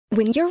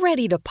When you're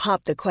ready to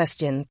pop the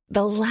question,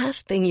 the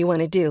last thing you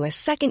want to do is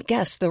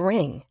second-guess the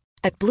ring.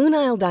 At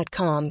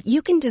BlueNile.com,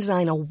 you can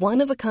design a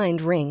one-of-a-kind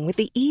ring with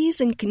the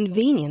ease and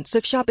convenience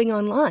of shopping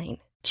online.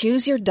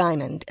 Choose your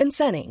diamond and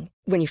setting.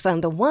 When you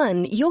find the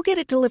one, you'll get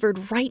it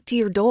delivered right to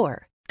your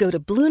door. Go to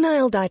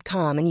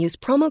BlueNile.com and use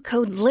promo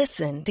code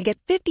LISTEN to get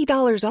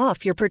 $50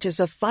 off your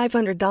purchase of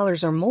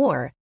 $500 or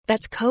more.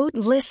 That's code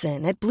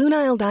LISTEN at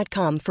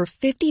BlueNile.com for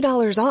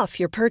 $50 off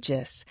your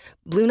purchase.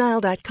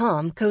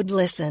 BlueNile.com, code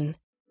LISTEN.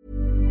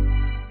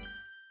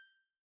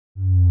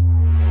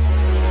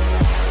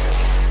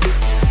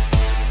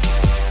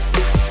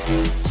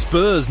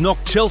 Spurs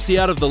knocked Chelsea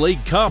out of the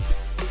League Cup.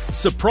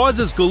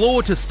 Surprises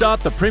galore to start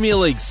the Premier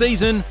League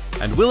season,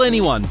 and will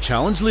anyone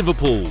challenge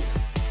Liverpool?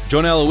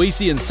 John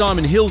Aloisi and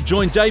Simon Hill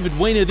joined David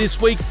Weiner this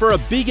week for a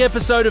big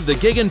episode of the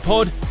Gegen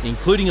Pod,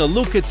 including a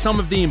look at some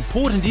of the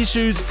important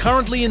issues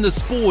currently in the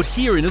sport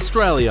here in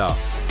Australia.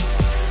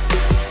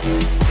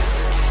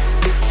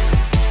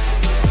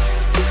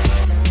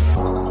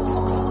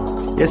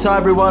 Yes, hi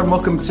everyone.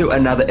 Welcome to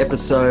another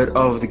episode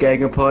of the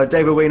Gegen Pod.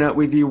 David Weiner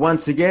with you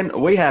once again.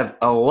 We have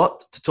a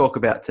lot to talk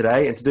about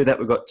today, and to do that,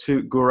 we've got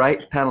two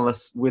great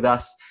panelists with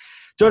us.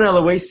 John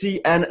Aloisi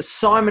and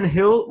Simon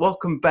Hill.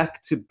 Welcome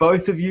back to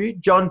both of you.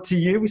 John, to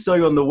you. We saw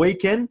you on the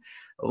weekend.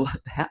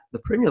 The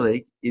Premier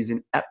League is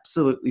in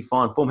absolutely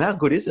fine form. How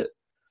good is it?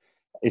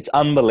 It's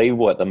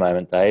unbelievable at the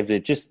moment, Dave. They're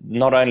just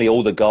not only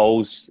all the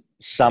goals,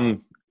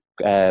 some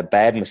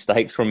bad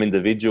mistakes from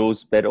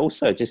individuals, but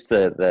also just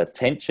the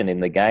tension in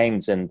the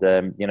games. And,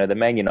 the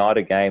Man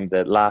United game,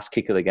 the last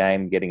kick of the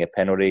game, getting a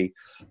penalty,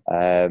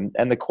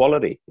 and the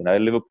quality.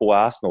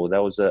 Liverpool-Arsenal,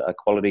 that was a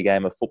quality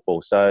game of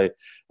football. So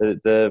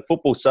the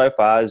football so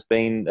far has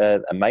been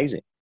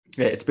amazing.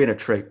 Yeah, it's been a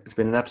treat. It's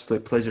been an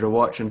absolute pleasure to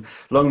watch, and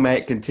long may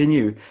it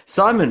continue.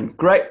 Simon,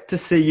 great to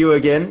see you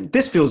again.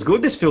 This feels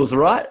good. This feels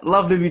right.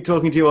 Lovely to be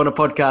talking to you on a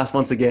podcast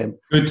once again.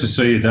 Good to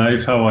see you,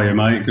 Dave. How are you,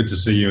 mate? Good to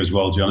see you as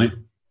well, Johnny.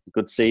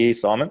 Good to see you,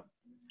 Simon.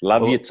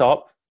 Love your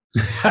top.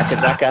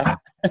 Daka.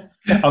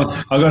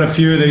 I've got a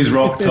few of these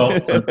rock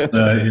top, but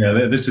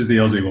this is the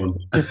Aussie one.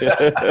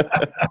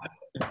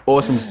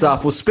 Awesome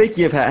stuff. Well,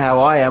 speaking of how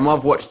I am,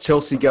 I've watched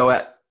Chelsea go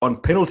out on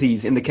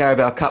penalties in the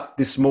Carabao Cup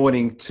this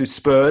morning to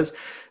Spurs.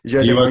 You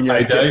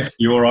okay, Dave?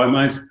 You all right,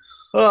 mate?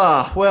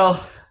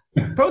 Well,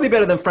 probably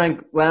better than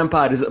Frank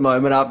Lampard is at the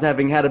moment, after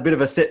having had a bit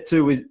of a set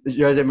to with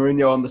Jose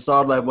Mourinho on the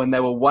sideline when they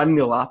were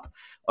 1-0 up,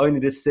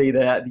 only to see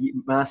the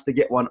master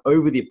get one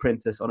over the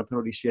apprentice on a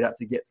penalty shootout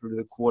to get through to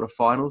the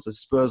quarterfinals, as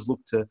Spurs look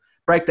to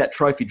break that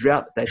trophy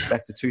drought that dates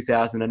back to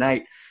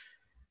 2008.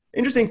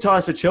 Interesting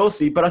times for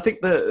Chelsea, but I think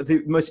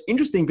the most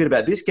interesting bit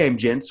about this game,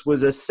 gents,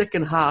 was a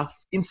second-half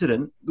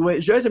incident where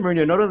Jose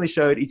Mourinho not only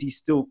showed he's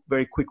still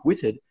very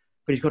quick-witted,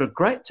 but he's got a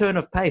great turn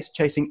of pace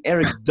chasing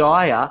Eric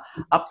Dyer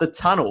up the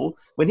tunnel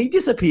when he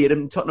disappeared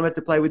and Tottenham had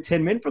to play with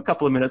 10 men for a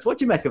couple of minutes. What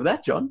do you make of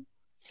that, John?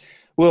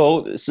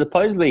 Well,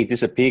 supposedly he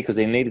disappeared because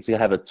he needed to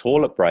have a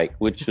toilet break,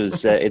 which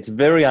was it's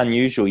very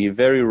unusual. You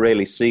very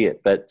rarely see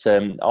it. But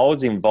I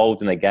was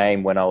involved in a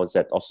game when I was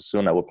at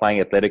Osasuna. We're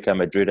playing Atletico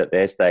Madrid at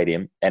their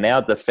stadium, and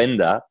our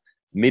defender,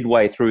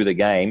 midway through the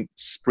game,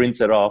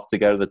 sprinted off to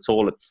go to the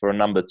toilet for a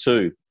number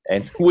 2.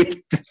 And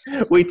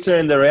we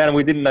turned around and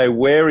we didn't know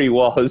where he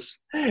was.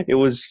 It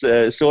was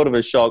sort of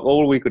a shock.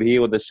 All we could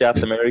hear were the South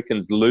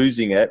Americans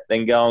losing it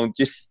and going,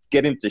 just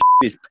get him to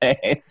his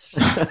pants.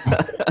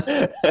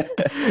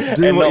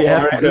 Do what you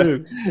have to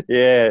do.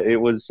 Yeah,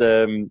 it was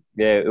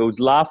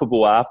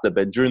laughable after,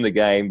 but during the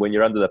game, when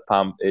you're under the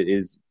pump,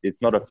 it's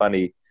not a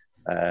funny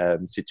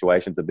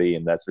situation to be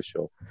in, that's for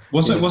sure.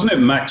 Wasn't it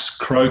Max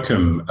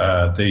Crocombe,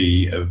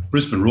 the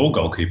Brisbane Roar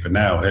goalkeeper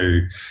now,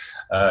 who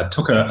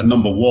took a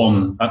number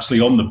 1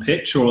 actually on the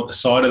pitch or at the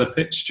side of the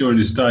pitch during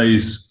his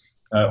days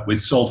with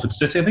Salford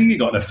City? I think he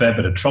got in a fair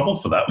bit of trouble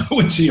for that,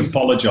 which he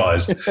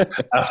apologised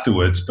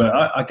afterwards. But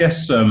I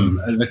guess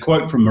the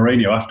quote from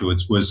Mourinho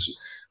afterwards was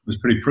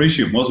pretty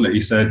prescient, wasn't it? He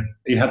said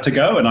he had to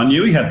go, and I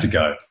knew he had to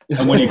go.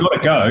 And when you got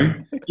to go,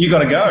 you got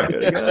to go.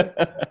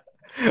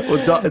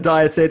 Well,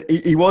 Dyer said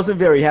he wasn't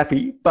very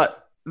happy, but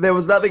there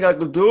was nothing I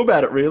could do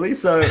about it, really.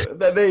 So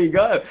there you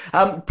go.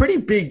 Pretty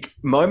big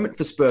moment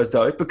for Spurs,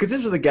 though, because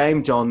this was the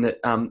game, John,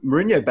 that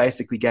Mourinho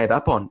basically gave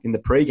up on in the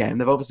pre-game.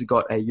 They've obviously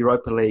got a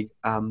Europa League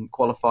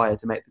qualifier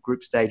to make the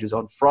group stages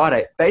on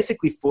Friday,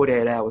 basically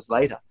 48 hours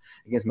later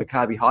against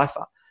Maccabi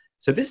Haifa.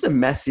 So this is a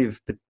massive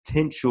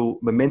potential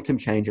momentum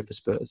changer for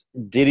Spurs.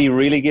 Did he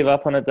really give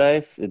up on it,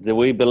 Dave? Do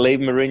we believe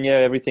Mourinho,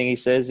 everything he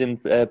says in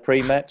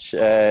pre-match?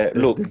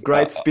 Look, the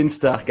great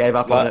spinster gave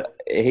up on it.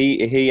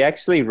 He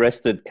actually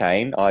rested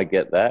Kane, I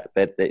get that.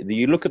 But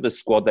you look at the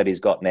squad that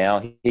he's got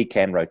now, he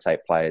can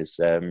rotate players.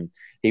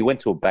 He went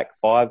to a back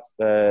 5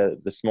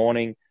 this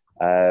morning.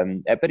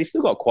 But he's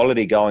still got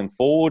quality going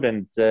forward.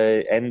 And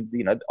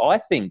I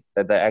think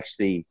that they're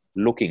actually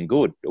looking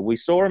good. We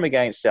saw him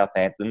against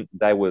Southampton.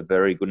 They were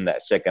very good in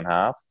that second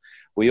half.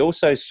 We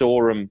also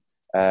saw him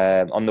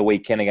on the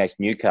weekend against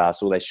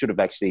Newcastle. They should have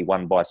actually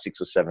won by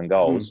 6 or 7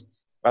 goals.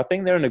 I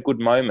think they're in a good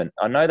moment.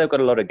 I know they've got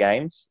a lot of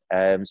games,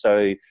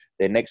 so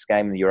their next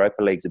game in the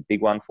Europa League's a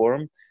big one for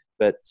them.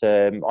 But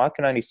I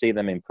can only see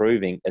them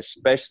improving,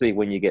 especially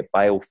when you get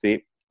Bale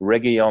fit.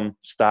 Reguilon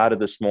started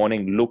this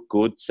morning, looked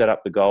good, set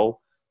up the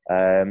goal.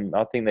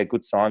 I think they're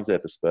good signs there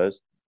for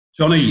Spurs.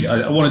 Johnny,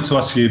 I wanted to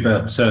ask you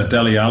about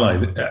Dele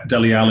Alli.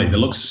 There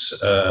looks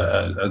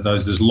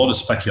there's a lot of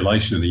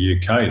speculation in the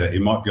UK that he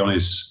might be on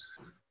his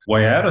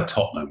way out of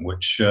Tottenham,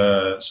 which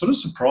sort of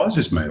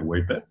surprises me a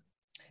wee bit.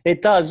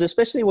 It does,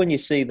 especially when you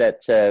see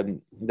that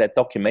that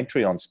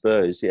documentary on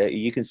Spurs.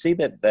 You can see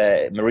that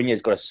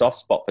Mourinho's got a soft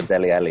spot for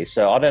Dele Alli.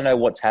 So I don't know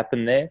what's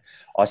happened there.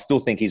 I still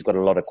think he's got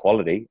a lot of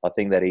quality. I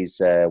think that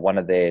he's one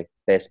of their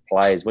best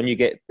players. When you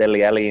get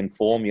Dele Alli in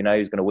form, you know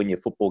he's going to win your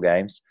football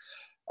games.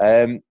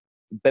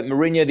 But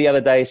Mourinho the other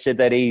day said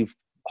that he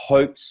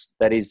hopes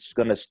that he's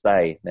going to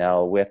stay.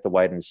 Now, we have to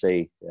wait and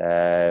see.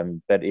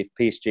 But if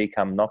PSG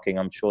come knocking,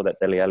 I'm sure that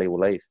Dele Alli will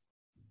leave.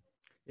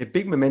 A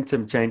big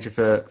momentum changer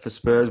for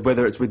Spurs,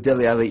 whether it's with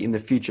Dele Alli in the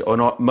future or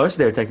not. Most of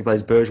their attacking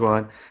players,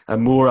 Bergwijn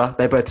and Moura,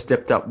 they both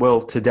stepped up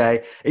well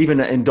today. Even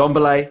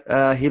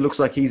Ndombele, he looks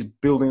like he's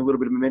building a little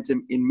bit of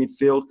momentum in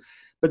midfield.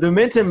 But the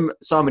momentum,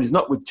 Simon, is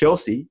not with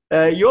Chelsea.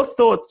 Your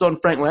thoughts on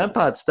Frank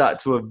Lampard's start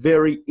to a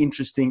very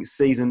interesting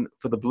season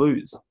for the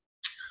Blues?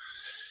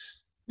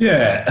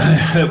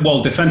 Yeah,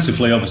 well,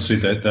 defensively, obviously,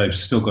 they've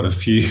still got a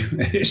few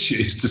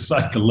issues, to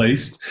say the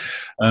least.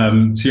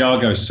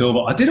 Thiago Silva,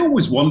 I did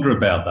always wonder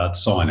about that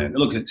signing.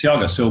 Look,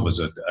 Thiago Silva's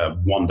a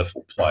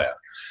wonderful player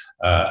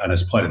and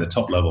has played at the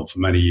top level for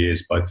many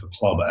years, both for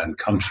club and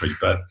country.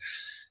 But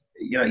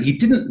you know, he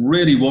didn't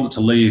really want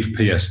to leave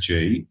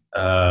PSG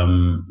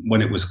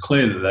when it was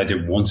clear that they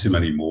didn't want him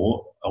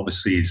anymore.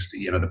 Obviously,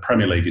 the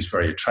Premier League is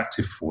very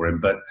attractive for him,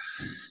 but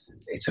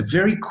it's a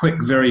very quick,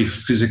 very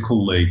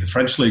physical league. The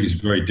French league is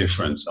very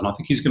different, and I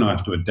think he's going to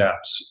have to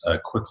adapt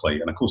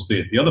quickly. And of course,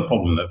 the other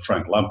problem that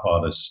Frank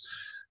Lampard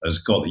has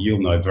got that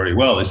you'll know very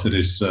well is that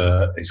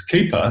his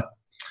keeper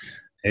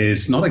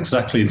is not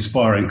exactly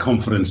inspiring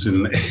confidence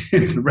in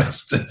the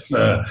rest of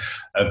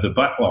the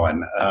back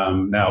line.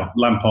 Now,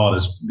 Lampard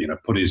has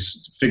put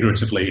his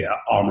figuratively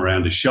arm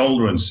around his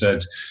shoulder and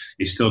said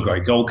he's still a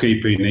great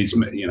goalkeeper. He needs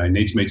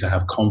me to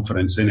have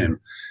confidence in him.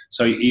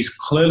 So he's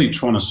clearly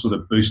trying to sort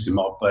of boost him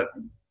up. But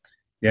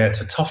yeah,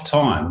 it's a tough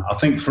time. I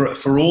think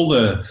for all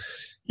the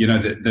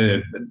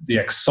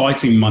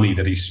exciting money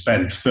that he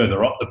spent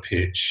further up the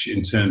pitch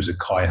in terms of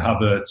Kai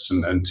Havertz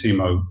and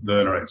Timo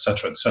Werner,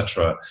 etc.,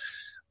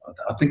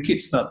 I think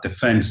it's that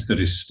defence that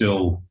is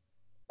still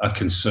a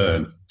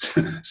concern,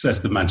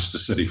 says the Manchester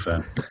City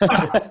fan.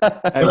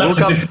 Hey, that's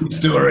a different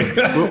story.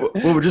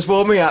 we'll just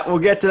warm me up. We'll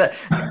get to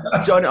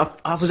that. John,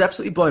 I was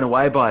absolutely blown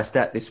away by a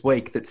stat this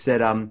week that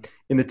said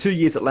in the 2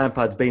 years that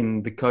Lampard's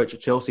been the coach at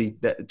Chelsea,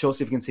 that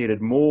Chelsea have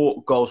conceded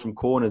more goals from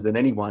corners than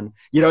anyone.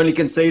 You'd only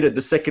conceded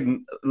the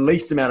second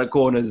least amount of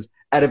corners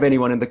out of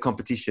anyone in the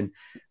competition.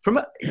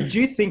 Do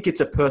you think it's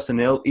a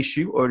personnel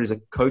issue or it is a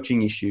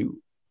coaching issue?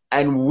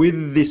 And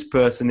with this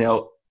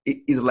personnel,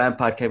 is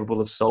Lampard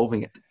capable of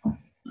solving it?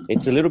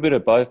 It's a little bit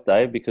of both,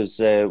 Dave, because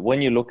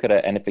when you look at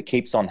it and if it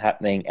keeps on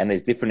happening and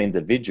there's different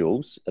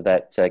individuals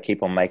that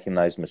keep on making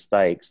those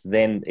mistakes,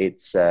 then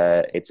it's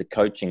a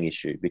coaching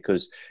issue.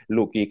 Because,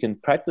 look, you can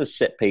practice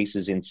set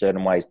pieces in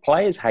certain ways.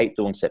 Players hate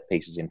doing set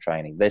pieces in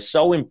training. They're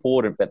so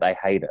important, but they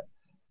hate it.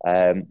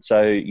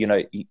 So,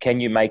 can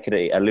you make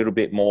it a little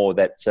bit more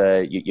that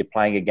you're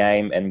playing a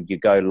game and you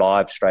go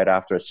live straight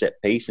after a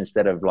set piece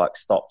instead of like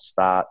stop,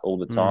 start all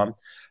the time?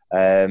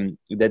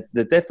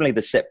 Definitely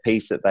the set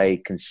piece that they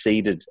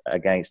conceded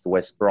against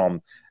West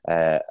Brom,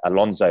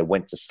 Alonso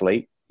went to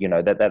sleep.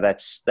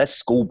 That's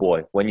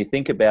schoolboy. When you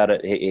think about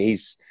it,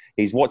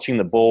 he's watching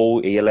the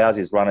ball. He allows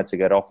his runner to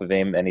get off of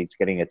him and he's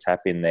getting a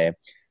tap in there.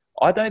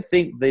 I don't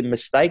think the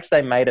mistakes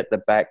they made at the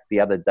back the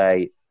other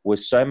day were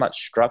so much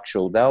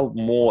structural. They were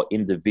more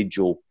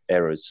individual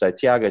errors. So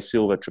Thiago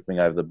Silva tripping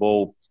over the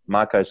ball,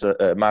 Marcos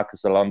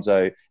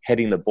Alonso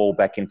heading the ball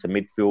back into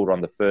midfield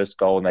on the first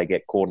goal and they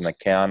get caught in the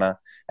counter.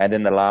 And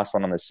then the last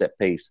one on the set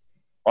piece.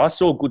 I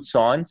saw good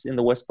signs in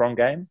the West Brom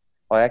game.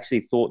 I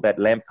actually thought that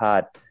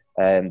Lampard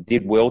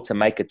did well to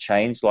make a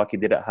change like he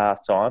did at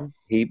halftime.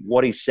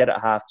 What he said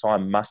at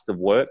halftime must have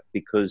worked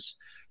because,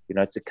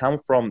 to come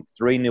from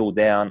 3-0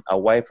 down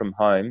away from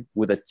home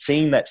with a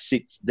team that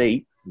sits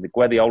deep.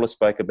 Guardiola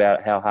spoke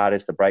about how hard it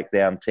is to break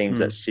down teams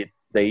that sit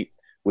deep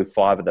with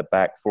 5 at the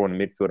back, 4 in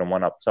the midfield and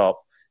 1 up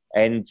top.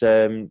 And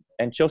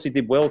Chelsea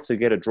did well to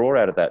get a draw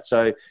out of that.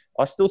 So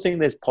I still think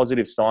there's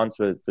positive signs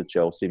for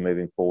Chelsea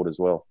moving forward as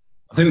well.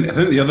 I think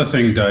the other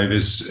thing, Dave,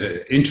 is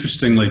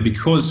interestingly,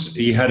 because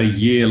he had a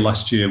year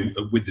last year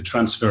with the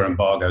transfer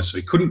embargo, so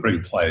he couldn't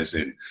bring players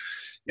in.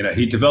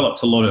 He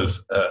developed a lot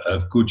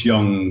of good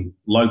young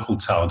local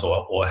talent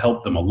or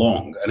helped them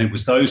along. And it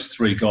was those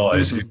 3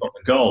 guys who got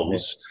the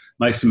goals,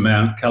 Mason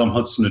Mount, Callum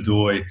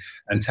Hudson-Odoi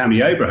and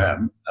Tammy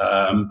Abraham,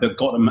 that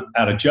got them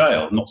out of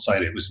jail. I'm not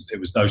saying it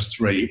was those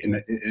 3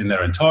 in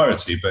their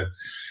entirety, but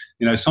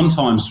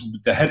sometimes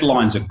the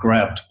headlines are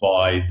grabbed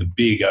by the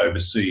big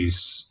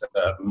overseas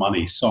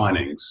money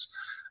signings.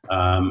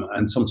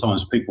 And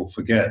sometimes people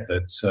forget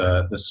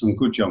that there's some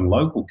good young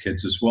local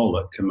kids as well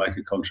that can make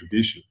a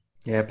contribution.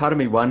 Yeah, part of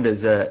me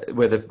wonders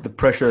whether the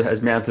pressure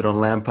has mounted on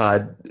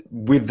Lampard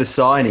with the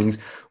signings,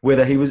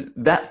 whether he was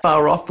that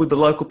far off with the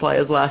local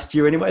players last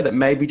year anyway, that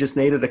maybe just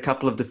needed a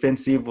couple of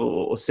defensive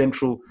or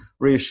central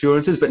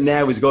reassurances, but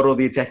now he's got all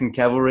the attacking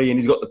cavalry and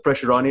he's got the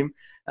pressure on him.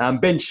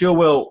 Ben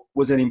Chilwell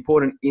was an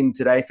important in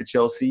today for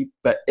Chelsea,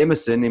 but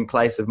Emerson in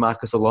place of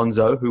Marcus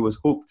Alonso, who was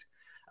hooked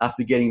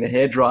after getting the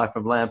hairdryer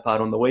from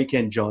Lampard on the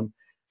weekend, John.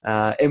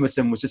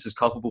 Emerson was just as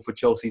culpable for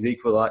Chelsea's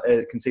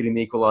conceding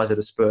the equaliser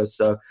to Spurs.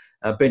 So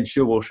Ben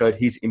Chilwell showed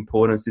his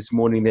importance this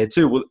morning there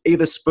too. Will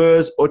either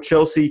Spurs or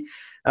Chelsea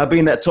be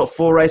in that top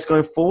four race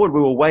going forward?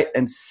 We will wait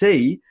and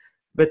see.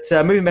 But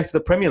moving back to the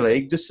Premier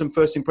League, just some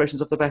first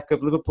impressions off the back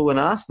of Liverpool and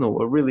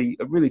Arsenal. A really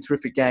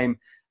terrific game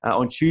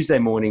on Tuesday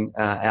morning,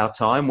 our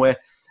time, where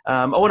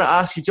I want to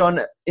ask you,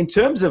 John, in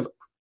terms of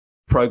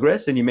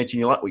progress, and you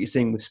mentioned you like what you're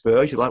seeing with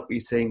Spurs, you like what you're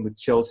seeing with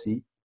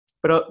Chelsea.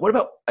 But what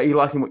about, are you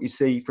liking what you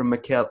see from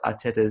Mikel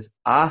Arteta's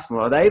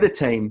Arsenal? Are they the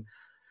team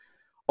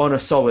on a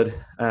solid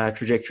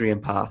trajectory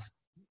and path?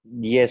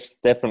 Yes,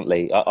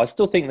 definitely. I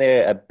still think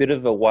they're a bit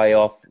of a way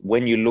off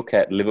when you look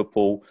at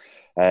Liverpool.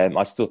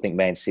 I still think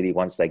Man City,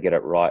 once they get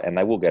it right, and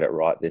they will get it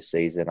right this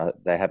season,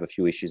 they have a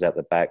few issues at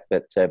the back.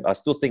 But I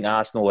still think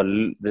Arsenal,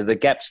 the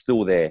gap's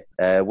still there.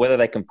 Whether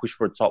they can push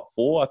for a top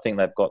four, I think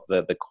they've got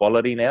the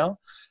quality now.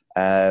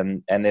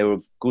 And there were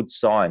good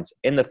signs.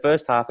 In the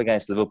first half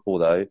against Liverpool,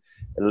 though,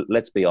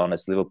 let's be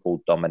honest,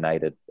 Liverpool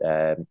dominated.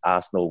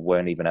 Arsenal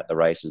weren't even at the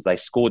races. They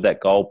scored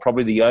that goal,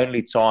 probably the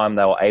only time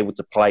they were able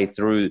to play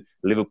through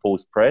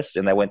Liverpool's press,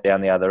 and they went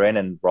down the other end,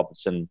 and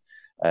Robertson,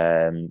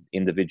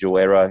 individual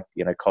error,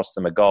 cost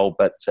them a goal.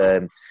 But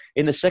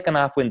in the second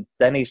half, when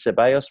Dani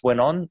Ceballos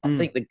went on, I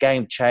think the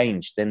game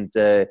changed. And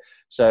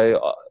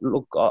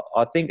look,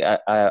 I think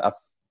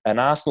an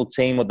Arsenal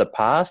team of the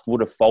past would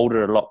have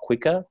folded a lot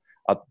quicker.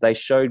 They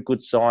showed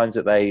good signs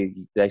that they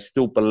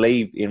still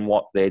believe in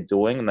what they're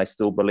doing, and they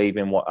still believe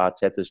in what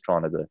Arteta's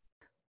trying to do.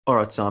 All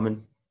right,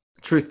 Simon.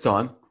 Truth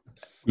time.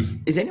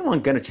 Is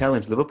anyone going to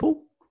challenge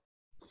Liverpool?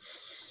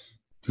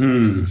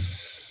 I'm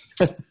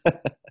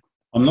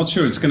not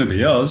sure it's going to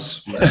be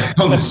us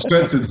on the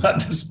strength of that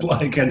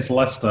display against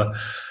Leicester.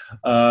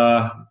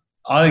 I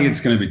think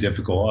it's going to be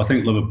difficult. I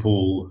think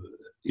Liverpool,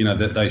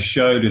 that they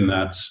showed in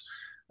that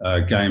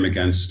game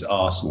against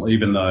Arsenal,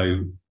 even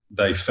though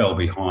they fell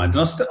behind.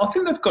 And I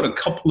think they've got a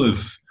couple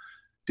of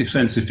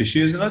defensive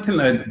issues. I don't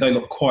think they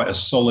look quite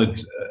as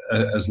solid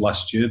as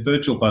last year.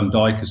 Virgil van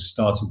Dijk has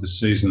started the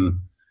season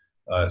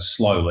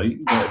slowly.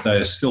 They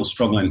are still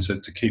struggling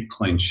to keep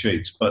clean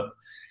sheets, but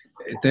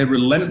they're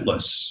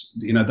relentless.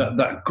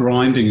 That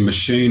grinding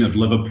machine of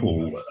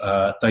Liverpool,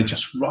 they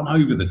just run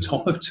over the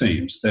top of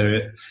teams.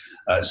 They're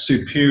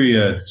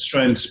superior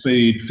strength,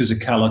 speed,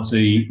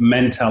 physicality,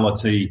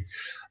 mentality.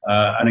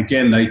 And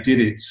again, they did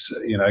it,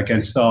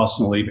 against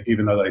Arsenal,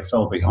 even though they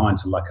fell behind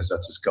to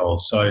Lacazette's goal.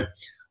 So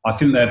I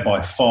think they're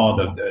by far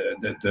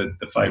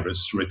the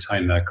favourites to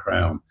retain their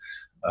crown.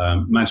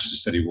 Manchester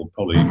City will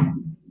probably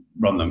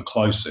run them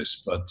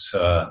closest, but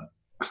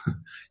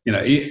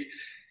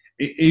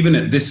even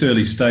at this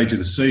early stage of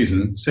the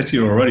season, City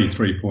are already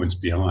 3 points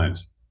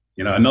behind.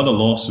 Another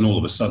loss, and all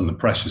of a sudden the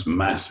pressure's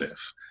massive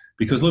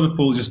because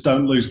Liverpool just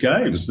don't lose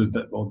games.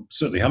 Or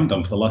certainly haven't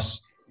done for the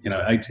last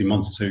 18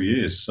 months, 2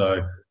 years.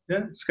 So.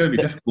 Yeah, it's going to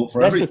be difficult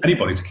for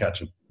anybody to catch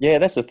them. Yeah,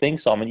 that's the thing,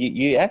 Simon.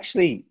 You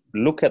actually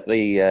look at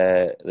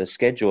the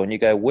schedule and you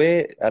go,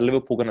 where are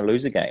Liverpool going to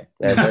lose a game?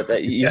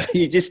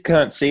 You just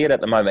can't see it at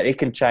the moment. It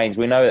can change.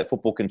 We know that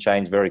football can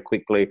change very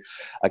quickly.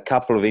 A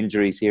couple of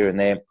injuries here and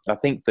there. I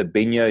think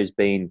Fabinho's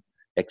been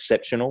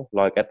exceptional.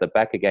 Like at the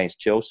back against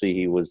Chelsea,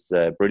 he was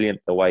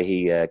brilliant the way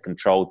he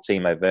controlled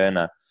Timo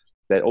Werner.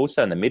 But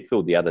also in the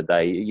midfield the other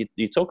day,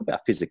 you talk about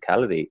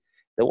physicality.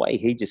 The way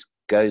he just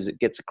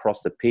gets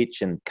across the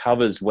pitch and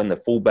covers when the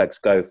fullbacks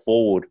go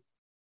forward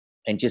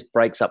and just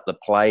breaks up the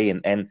play.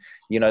 And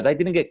they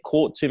didn't get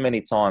caught too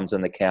many times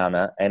on the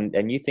counter.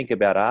 And you think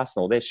about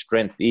Arsenal, their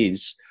strength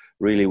is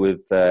really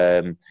with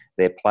their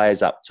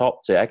players up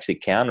top to actually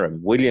counter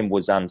him. William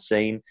was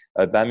unseen.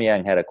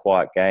 Aubameyang had a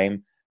quiet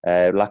game.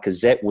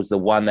 Lacazette was the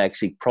one that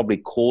actually probably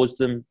caused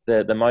them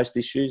the most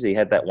issues. He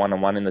had that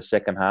one-on-one in the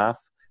second half.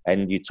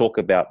 And you talk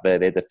about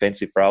their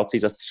defensive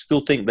frailties. I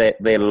still think that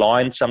their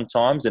line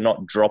sometimes they're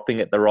not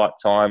dropping at the right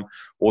time,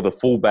 or the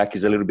fullback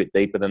is a little bit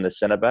deeper than the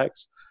centre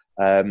backs.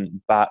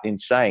 But in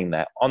saying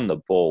that, on the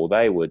ball,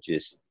 they were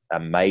just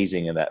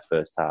amazing in that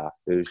first half.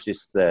 It was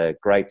just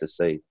great to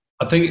see.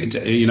 I think,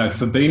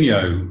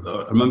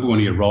 Fabinho, I remember when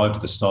he arrived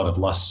at the start of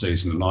last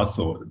season, and I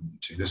thought,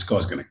 gee, this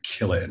guy's going to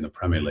kill it in the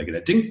Premier League. And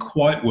it didn't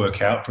quite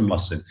work out from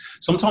last season.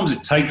 Sometimes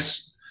it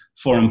takes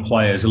foreign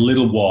players a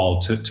little while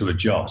to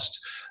adjust.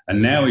 And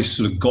now he's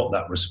sort of got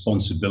that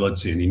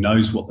responsibility and he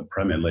knows what the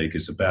Premier League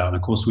is about. And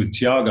of course, with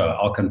Thiago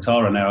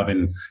Alcantara now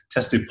having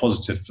tested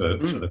positive for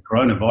the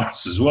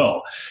coronavirus as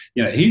well,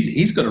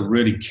 he's got a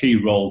really key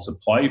role to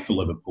play for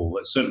Liverpool,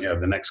 certainly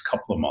over the next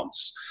couple of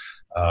months.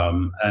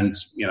 And,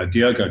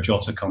 Diogo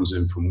Jota comes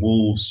in from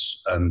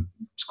Wolves and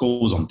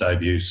scores on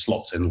debut,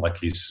 slots in like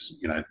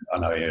he's, I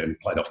know he only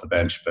played off the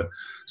bench, but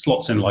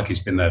slots in like he's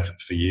been there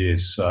for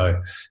years. So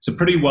it's a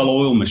pretty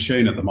well-oiled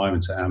machine at the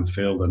moment at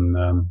Anfield. And,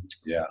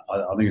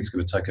 I think it's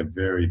going to take a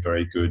very,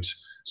 very good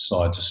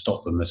side to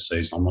stop them this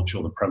season. I'm not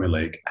sure the Premier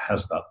League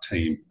has that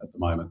team at the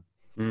moment.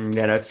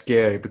 It's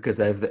scary because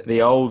they've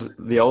the old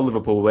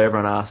Liverpool where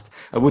everyone asked,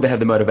 will they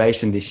have the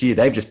motivation this year?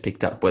 They've just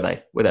picked up where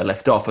they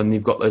left off, and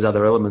you've got those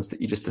other elements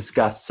that you just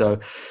discussed. So,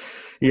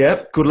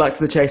 yeah, good luck to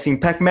the chasing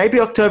pack. Maybe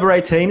October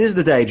 18 is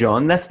the day,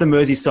 John. That's the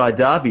Merseyside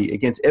derby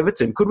against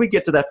Everton. Could we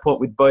get to that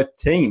point with both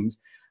teams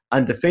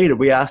undefeated?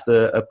 We asked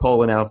a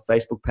poll on our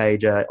Facebook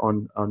page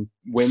on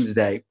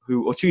Tuesday,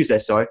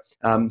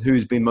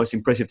 who's been most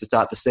impressive to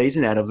start the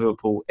season out of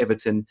Liverpool,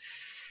 Everton,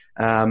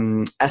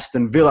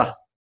 Aston Villa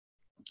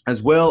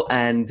as well,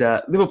 and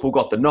Liverpool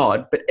got the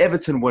nod, but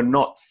Everton were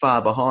not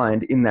far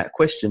behind in that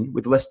question,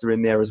 with Leicester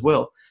in there as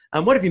well.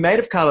 What have you made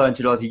of Carlo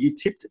Ancelotti? You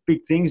tipped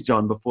big things,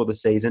 John, before the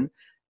season,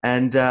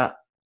 and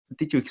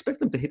did you expect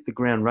them to hit the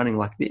ground running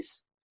like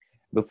this?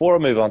 Before I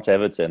move on to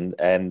Everton,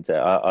 and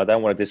I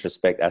don't want to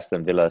disrespect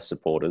Aston Villa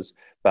supporters,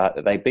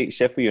 but they beat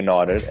Sheffield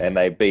United and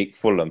they beat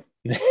Fulham.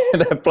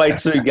 They've played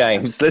 2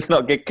 games. Let's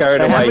not get carried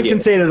away. They haven't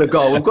conceded a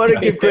goal. We've got to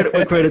give credit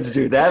where credit's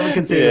due. They haven't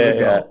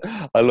conceded a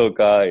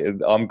goal.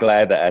 I'm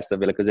glad that Aston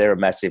Villa, because they're a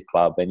massive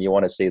club and you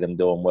want to see them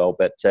doing well.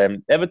 But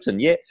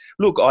Everton,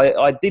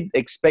 I did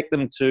expect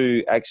them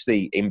to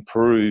actually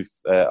improve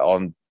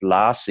on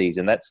last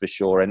season, that's for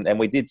sure. And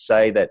we did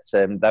say that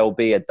they will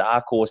be a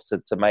dark horse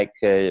to make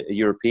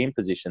European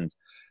positions.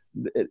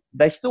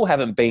 They still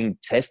haven't been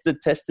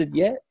tested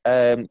yet.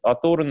 I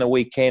thought on the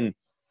weekend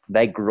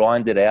they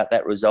grinded out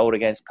that result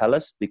against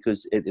Palace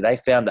because they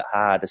found it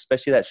hard,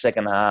 especially that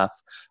second half.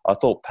 I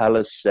thought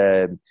Palace,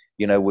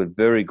 were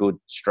very good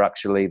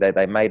structurally.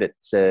 They made it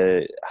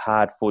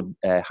hard for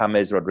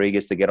James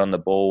Rodriguez to get on the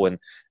ball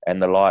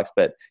and the likes.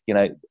 But,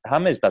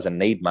 James doesn't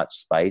need much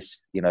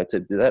space.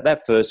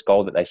 That first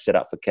goal that they set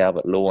up for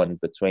Calvert-Lewin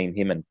between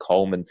him and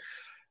Coleman,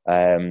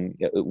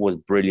 it was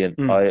brilliant.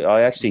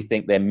 I actually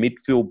think their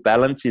midfield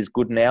balance is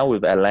good now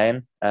with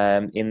Alain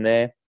in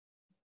there.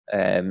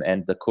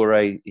 And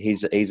Doucouré,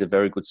 he's a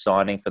very good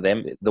signing for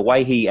them. The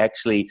way he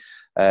actually,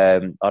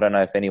 I don't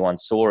know if anyone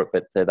saw it,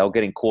 but they were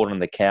getting caught on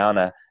the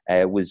counter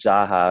with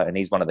Zaha, and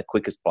he's one of the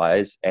quickest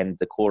players, and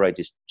Doucouré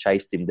just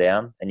chased him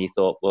down. And you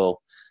thought,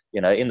 well,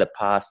 in the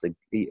past,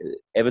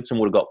 Everton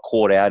would have got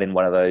caught out in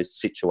one of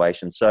those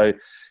situations. So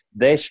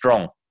they're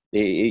strong.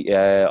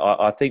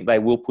 I think they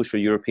will push for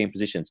European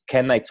positions.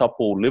 Can they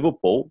topple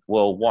Liverpool?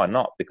 Well, why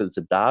not? Because it's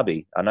a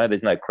derby. I know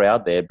there's no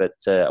crowd there, but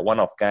a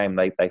one-off game,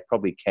 they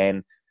probably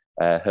can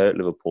hurt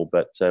Liverpool,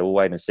 but we'll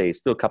wait and see. It's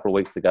still a couple of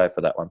weeks to go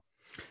for that one.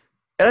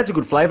 It adds a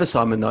good flavour,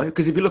 Simon, though,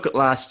 because if you look at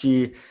last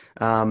year,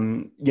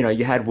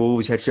 you had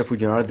Wolves, you had Sheffield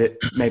United. That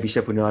maybe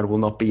Sheffield United will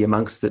not be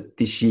amongst it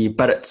this year,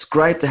 but it's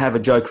great to have a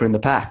joker in the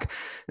pack.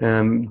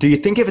 Do you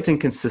think Everton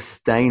can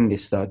sustain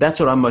this, though? That's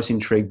what I'm most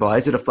intrigued by.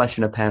 Is it a flash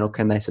in a pan, or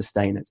can they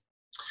sustain it?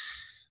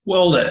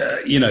 Well,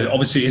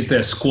 obviously, is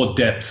their squad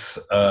depth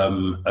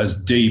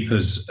as deep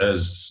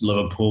as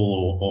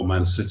Liverpool or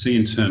Man City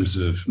in terms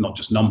of not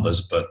just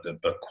numbers but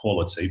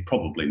quality?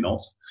 Probably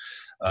not.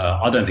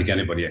 I don't think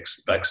anybody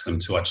expects them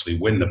to actually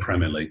win the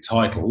Premier League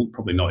title.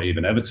 Probably not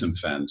even Everton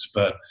fans.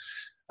 But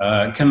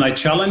can they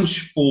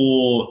challenge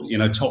for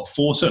top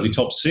 4? Certainly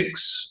top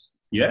 6.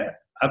 Yeah,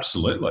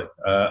 absolutely.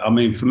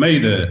 For me,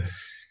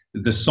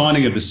 the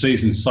signing of the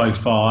season so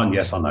far, and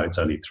yes, I know it's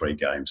only 3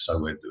 games, so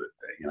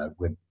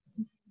we're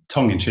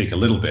tongue-in-cheek a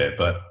little bit,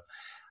 but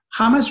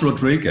James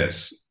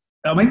Rodriguez,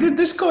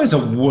 this guy is a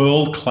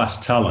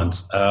world-class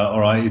talent. All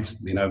right,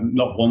 it's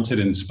not wanted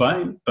in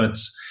Spain, but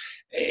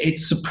it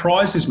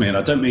surprises me, and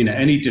I don't mean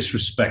any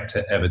disrespect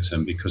to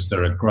Everton because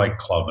they're a great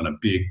club and a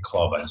big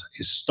club, a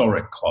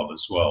historic club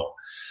as well.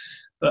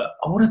 But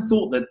I would have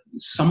thought that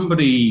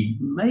somebody,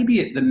 maybe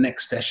at the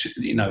next,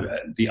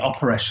 the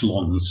upper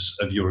echelons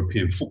of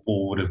European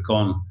football would have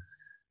gone,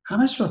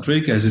 James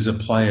Rodriguez is a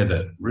player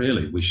that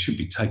really we should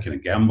be taking a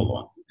gamble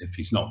on if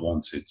he's not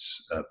wanted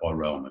by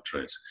Real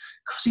Madrid,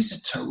 because he's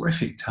a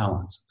terrific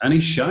talent, and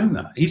he's shown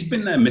that. He's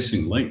been their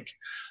missing link.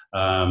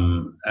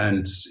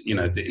 Ancelotti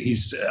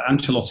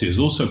has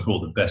also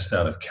brought the best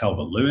out of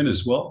Calvert-Lewin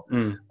as well.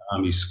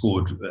 He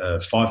scored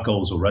 5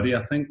 goals already,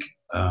 I think.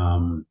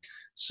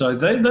 So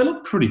they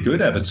look pretty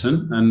good,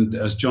 Everton. And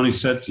as Johnny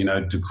said,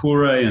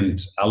 Doucouré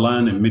and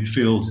Alain in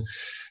midfield,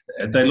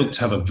 they look to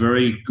have a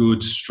very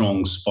good,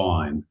 strong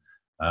spine.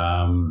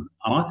 And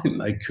I think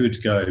they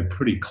could go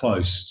pretty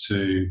close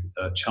to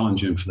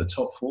challenging for the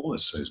top 4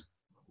 this season.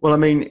 Well,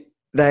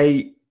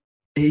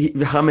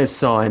 James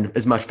signed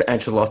as much for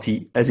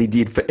Ancelotti as he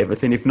did for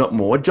Everton, if not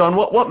more. John,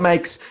 what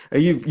makes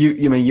we've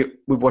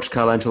watched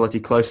Carlo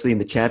Ancelotti closely in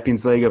the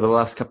Champions League over the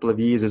last couple of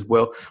years as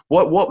well.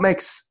 What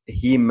makes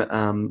him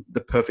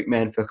the perfect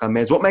man for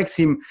James? What makes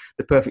him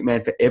the perfect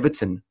man for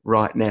Everton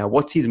right now?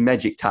 What's his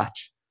magic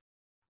touch?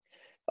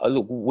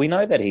 look, we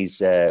know that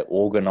he's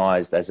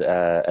organised as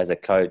a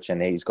coach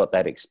and he's got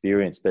that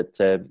experience. But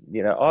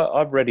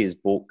I've read his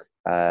book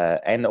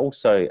and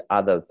also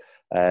other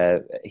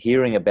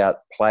hearing about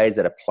players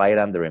that have played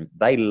under him.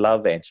 They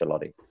love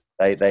Ancelotti.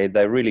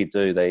 They really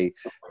do.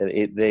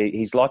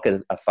 He's like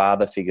a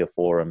father figure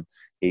for them.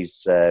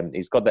 He's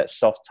got that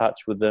soft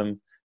touch with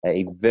them.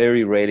 He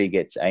very rarely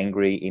gets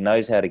angry. He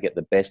knows how to get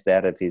the best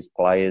out of his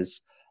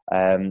players.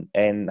 And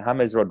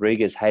James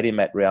Rodriguez had him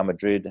at Real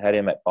Madrid, had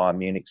him at Bayern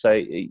Munich. So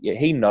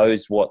he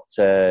knows what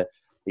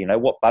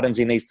buttons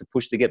he needs to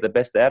push to get the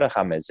best out of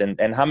James. And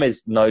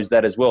James knows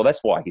that as well.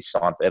 That's why he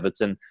signed for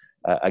Everton.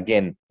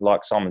 Again,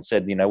 like Simon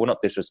said, we're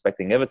not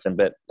disrespecting Everton,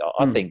 but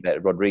I think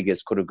that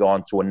Rodriguez could have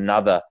gone to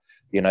another,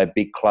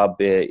 big club,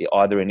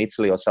 either in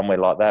Italy or somewhere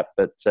like that.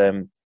 But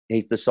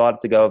he's decided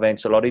to go with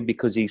Ancelotti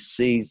because he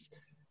sees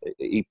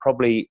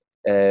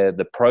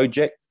the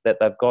project that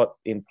they've got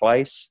in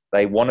place.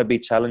 They want to be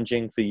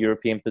challenging for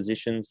European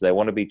positions. They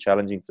want to be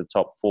challenging for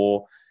top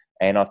four.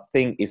 And I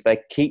think if they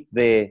keep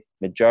their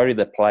majority of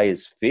the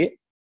players fit,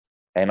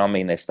 and I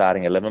mean their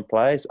starting 11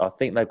 players, I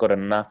think they've got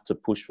enough to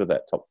push for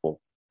that top four.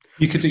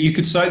 You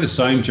could say the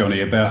same,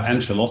 Johnny, about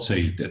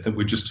Ancelotti that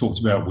we just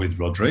talked about with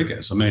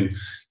Rodriguez. I mean,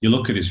 you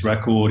look at his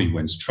record, he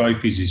wins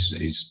trophies,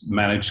 he's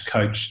managed,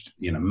 coached,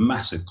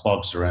 massive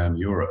clubs around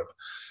Europe.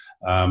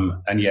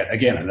 And yet,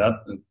 again,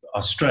 I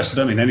stress, I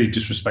don't mean any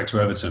disrespect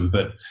to Everton,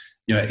 but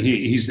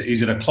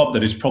he's at a club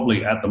that is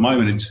probably at the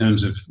moment, in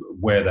terms of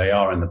where they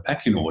are in the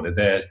pecking order,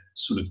 they're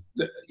sort of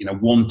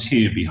one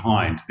tier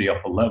behind the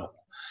upper level.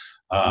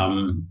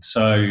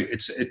 So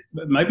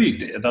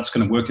maybe that's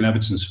going to work in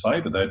Everton's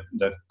favour.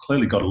 They've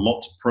clearly got a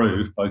lot to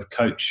prove, both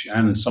coach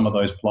and some of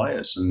those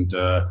players, and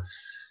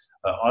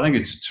I think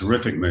it's a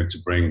terrific move to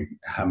bring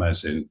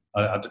James in.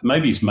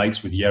 Maybe he's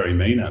mates with Yerry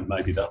Mina.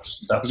 Maybe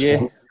that's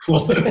yeah.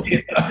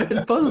 It's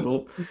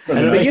possible.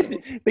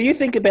 But you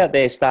think about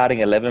their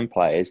starting 11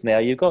 players. Now,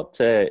 you've got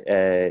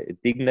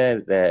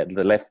Digna,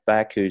 the left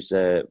back, who's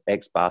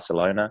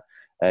ex-Barcelona.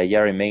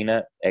 Yerry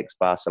Mina,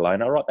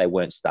 ex-Barcelona. Right, they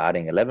weren't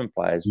starting 11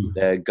 players.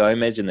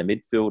 Gomez in the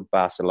midfield,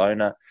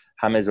 Barcelona.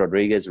 James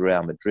Rodriguez,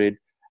 Real Madrid.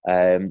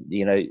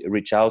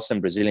 Richarlison,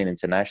 Brazilian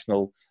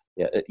international.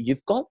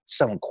 You've got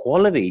some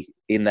quality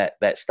in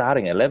that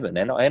starting 11,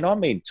 and I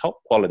mean top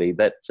quality.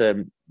 That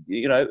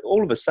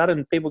all of a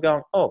sudden people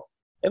going, oh,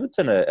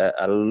 Everton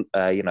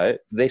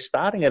their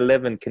starting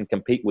 11 can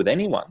compete with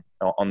anyone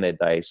on their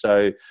day.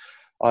 So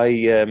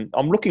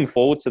I'm looking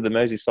forward to the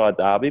Merseyside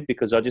derby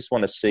because I just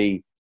want to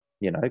see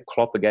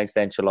Klopp against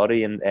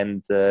Ancelotti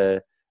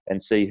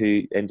and see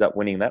who ends up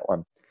winning that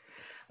one.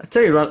 I'll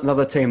tell you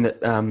another team that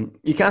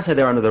you can't say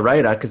they're under the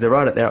radar because they're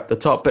right there up the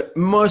top, but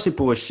most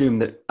people assume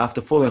that after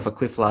falling off a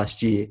cliff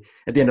last year,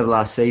 at the end of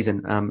last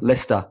season,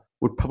 Leicester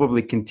would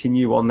probably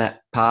continue on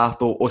that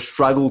path or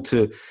struggle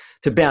to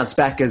bounce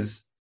back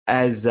as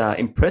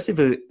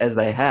impressive as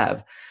they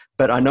have.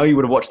 But I know you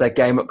would have watched that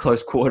game at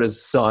close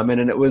quarters, Simon,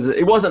 and it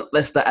wasn't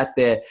Leicester at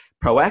their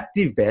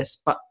proactive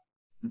best, but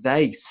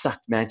they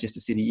sucked Manchester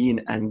City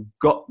in and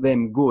got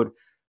them good.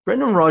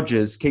 Brendan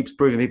Rodgers keeps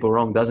proving people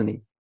wrong, doesn't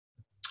he?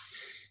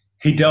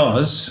 He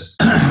does,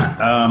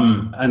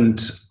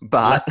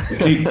 but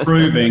keep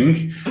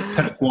proving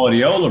Pep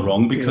Guardiola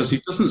wrong because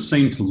he doesn't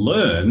seem to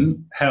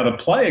learn how to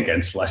play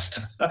against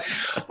Leicester.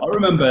 I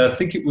remember, I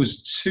think it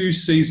was 2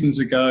 seasons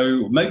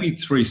ago, maybe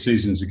 3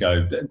 seasons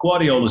ago,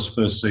 Guardiola's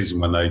first season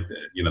when they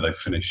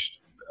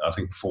finished, I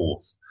think,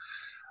 4th.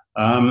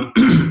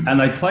 And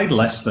they played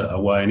Leicester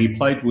away, and he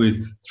played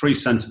with 3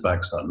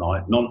 centre-backs that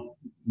night, not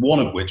one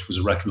of which was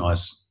a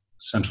recognised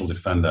central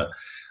defender,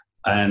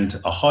 and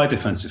a high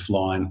defensive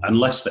line, and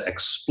Leicester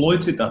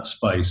exploited that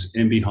space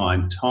in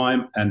behind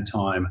time and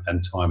time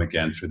and time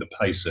again through the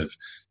pace of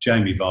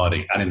Jamie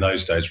Vardy and in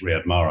those days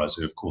Riyad Mahrez,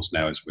 who of course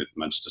now is with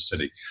Manchester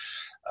City.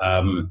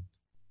 The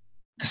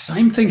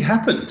same thing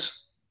happened.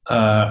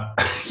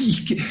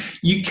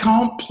 You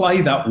can't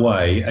play that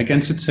way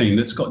against a team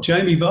that's got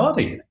Jamie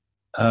Vardy in it.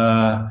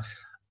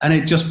 And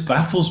it just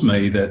baffles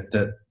me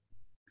that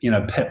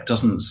Pep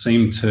doesn't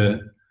seem to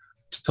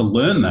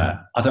learn that.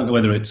 I don't know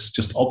whether it's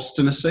just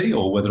obstinacy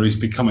or whether he's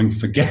becoming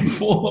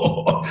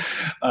forgetful.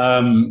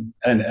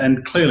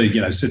 And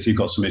clearly, City have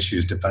got some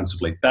issues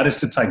defensively. That is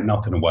to take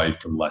nothing away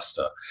from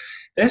Leicester.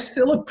 They're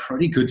still a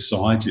pretty good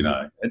side,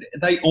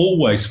 They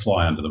always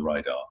fly under the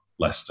radar,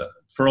 Leicester,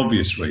 for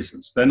obvious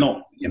reasons. They're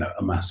not,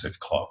 a massive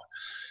club.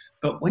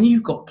 But when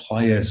you've got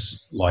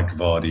players like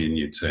Vardy in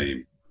your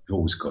team, you've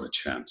always got a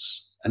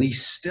chance. And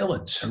he's still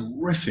a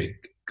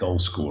terrific goal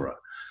scorer.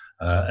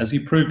 As he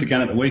proved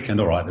again at the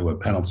weekend, all right, there were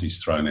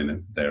penalties thrown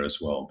in there as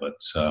well. But,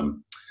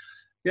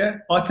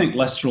 I think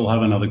Leicester will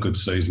have another good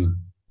season.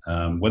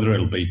 Whether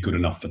it'll be good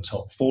enough for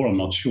top 4, I'm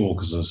not sure,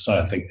 because as I say,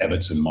 I think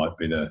Everton might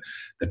be the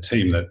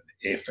team that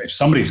if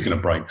somebody's going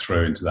to break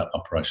through into that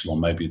upper echelon,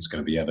 maybe it's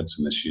going to be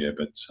Everton this year.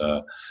 But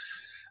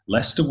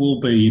Leicester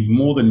will be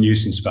more than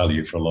nuisance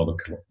value for a lot of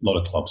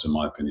clubs, in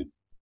my opinion.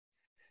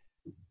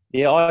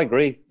 Yeah, I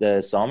agree,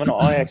 Simon.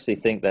 I actually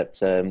think that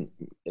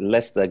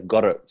Leicester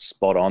got it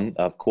spot on.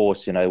 Of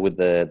course, with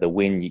the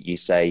win, you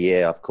say,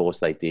 yeah, of course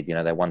they did.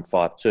 They won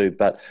 5-2.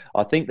 But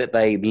I think that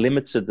they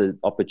limited the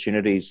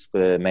opportunities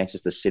for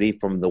Manchester City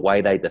from the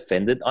way they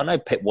defended. I know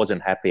Pep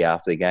wasn't happy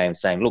after the game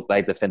saying, look,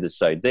 they defended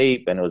so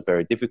deep and it was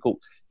very difficult.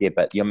 Yeah,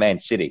 but you're Man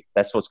City.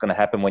 That's what's going to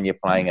happen when you're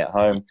playing at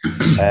home.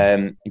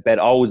 But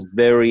I was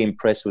very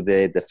impressed with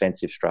their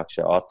defensive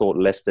structure. I thought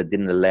Leicester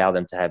didn't allow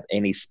them to have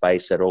any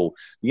space at all.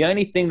 The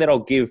only thing that I'll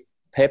give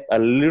Pep a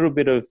little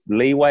bit of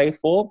leeway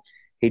for,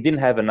 he didn't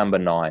have a number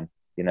 9.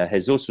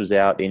 Jesus was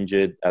out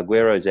injured,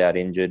 Aguero's out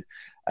injured.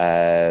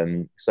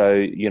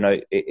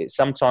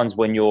 Sometimes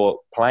when you're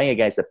playing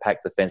against a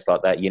packed defence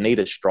like that, you need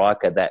a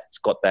striker that's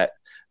got that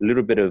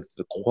little bit of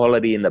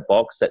quality in the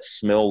box that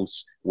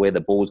smells where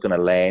the ball's going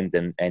to land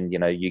and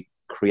you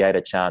create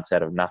a chance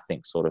out of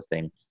nothing sort of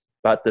thing.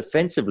 But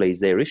defensively is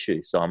their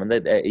issue,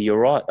 Simon. You're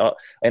right.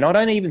 And I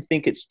don't even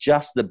think it's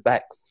just the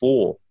back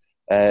four.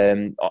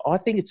 I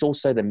think it's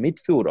also the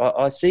midfield.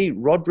 I see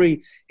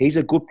Rodri, he's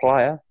a good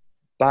player,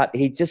 but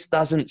he just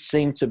doesn't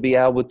seem to be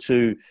able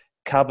to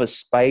cover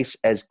space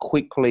as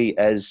quickly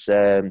as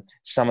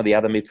some of the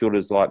other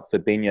midfielders like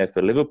Fabinho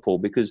for Liverpool,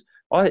 because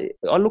I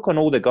look on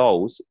all the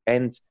goals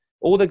and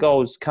all the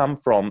goals come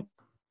from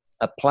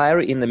a player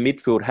in the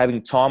midfield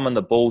having time on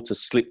the ball to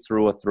slip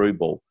through a through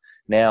ball.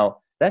 Now,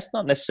 that's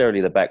not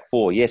necessarily the back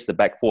four. Yes, the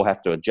back four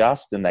have to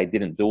adjust and they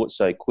didn't do it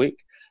so quick.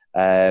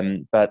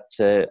 But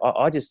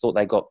I just thought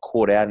they got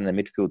caught out in the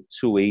midfield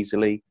too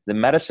easily. The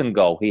Maddison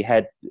goal, he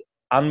had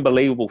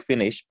unbelievable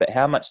finish, but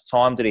how much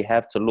time did he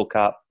have to look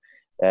up,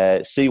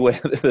 see where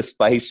the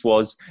space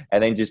was,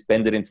 and then just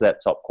bend it into that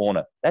top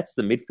corner? That's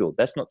the midfield.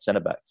 That's not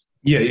centre-backs.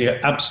 Yeah,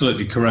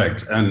 absolutely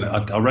correct. And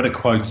I read a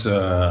quote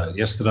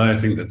yesterday, I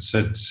think, that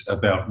said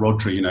about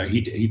Rodri,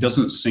 he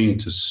doesn't seem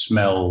to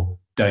smell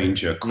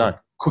danger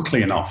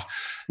quickly enough.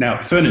 Now,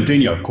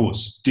 Fernandinho, of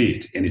course,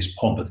 did in his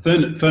pomp, but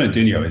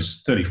Fernandinho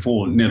is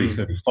 34, nearly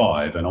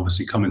 35, and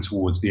obviously coming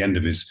towards the end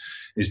of his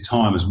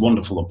time as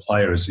wonderful a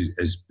player as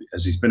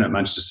he's been at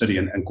Manchester City.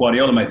 And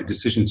Guardiola made the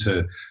decision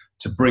to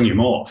bring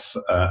him off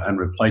and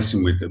replace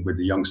him with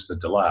the youngster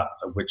Delap,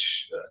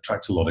 which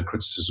attracts a lot of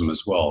criticism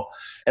as well.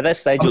 At that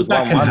stage, it was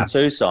 1-1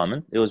 too,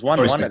 Simon. It was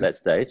 1-1 at that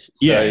stage. So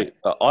yeah.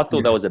 I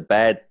thought that was a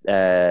bad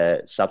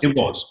substitute.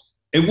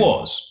 It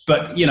was,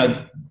 but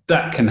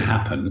that can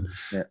happen.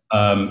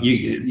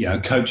 Yeah.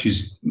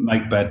 Coaches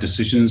make bad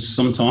decisions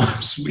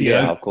sometimes.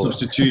 Of course.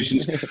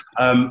 Substitutions.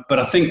 But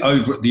I think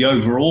the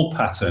overall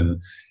pattern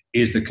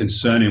is the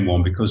concerning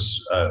one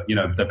because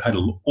they paid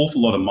an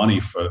awful lot of money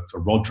for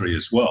Rodri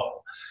as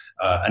well,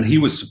 and he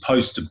was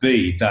supposed to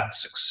be that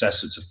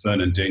successor to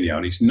Fernandinho,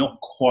 and he's not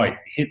quite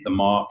hit the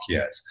mark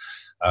yet.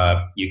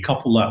 You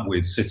couple that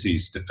with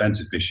City's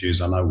defensive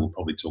issues. I know we'll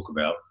probably talk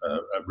about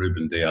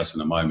Ruben Dias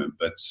in a moment,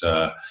 but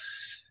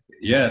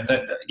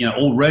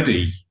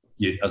already,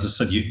 as I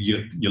said,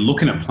 you're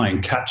looking at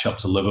playing catch up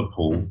to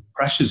Liverpool.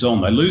 Pressure's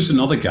on. They lose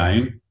another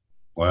game.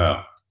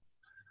 Wow,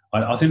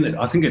 I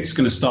think it's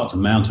going to start to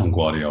mount on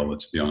Guardiola,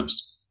 to be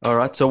honest. All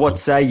right. So what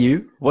say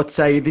you?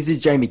 This is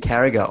Jamie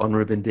Carragher on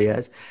Ruben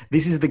Dias.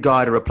 This is the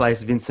guy to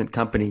replace Vincent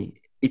Kompany,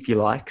 if you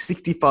like.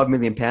 £65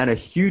 million, a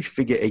huge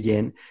figure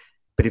again.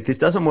 But if this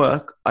doesn't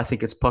work, I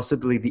think it's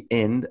possibly the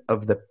end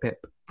of the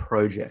Pep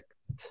project.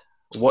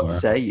 What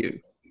say you?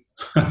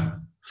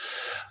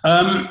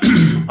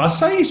 I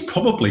say he's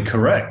probably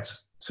correct,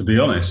 to be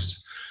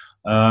honest.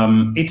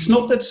 It's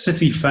not that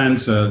City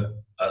fans are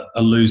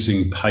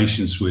losing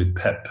patience with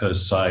Pep per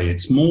se.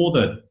 It's more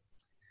that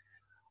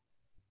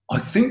I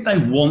think they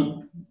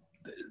want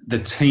the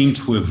team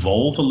to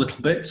evolve a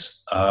little bit.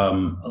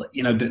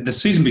 The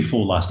season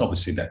before last,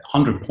 obviously, that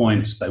 100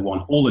 points, they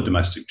won all the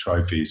domestic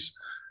trophies.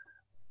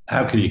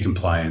 How can you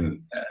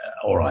complain?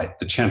 All right,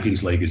 the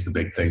Champions League is the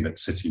big thing that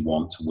City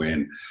want to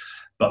win.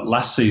 But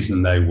last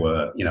season they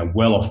were,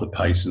 well off the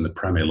pace in the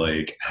Premier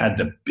League, had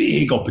the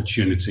big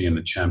opportunity in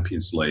the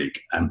Champions League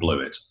and blew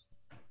it.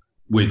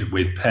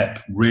 With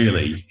Pep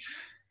really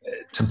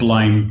to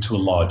blame to a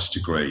large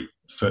degree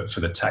for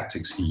the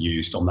tactics he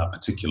used on that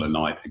particular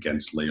night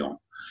against Lyon.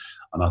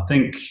 And I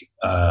think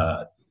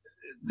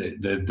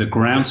the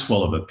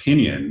groundswell of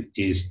opinion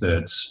is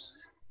that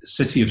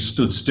City have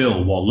stood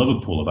still while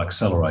Liverpool have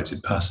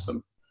accelerated past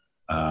them.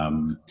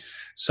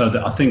 So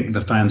that I think the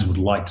fans would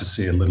like to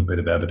see a little bit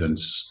of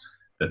evidence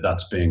that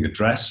that's being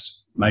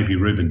addressed. Maybe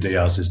Ruben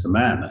Dias is the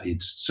man.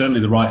 He's certainly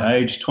the right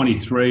age,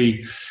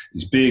 23.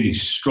 He's big,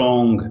 he's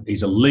strong,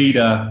 he's a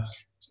leader.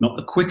 He's not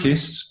the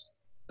quickest.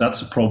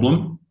 That's a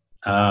problem.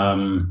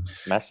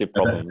 Massive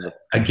problem.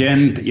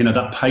 Again,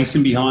 that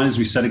pacing behind, as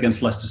we said,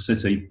 against Leicester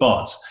City,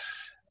 but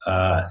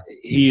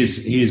he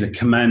is a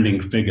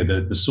commanding figure,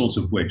 the sort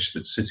of which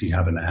that City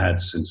haven't had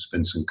since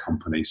Vincent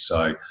Kompany.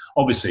 So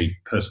obviously,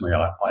 personally,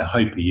 I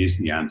hope he is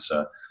the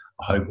answer.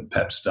 I hope that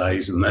Pep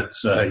stays and that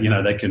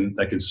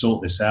they can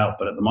sort this out.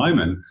 But at the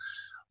moment,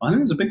 I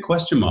think there's a big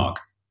question mark.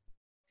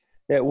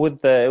 Yeah,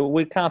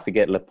 we can't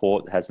forget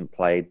Laporte hasn't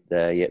played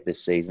yet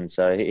this season,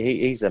 so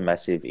he's a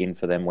massive in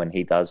for them when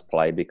he does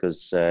play,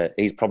 because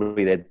he's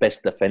probably their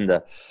best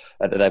defender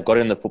that they've got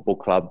in the football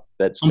club.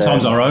 But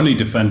sometimes our only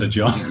defender,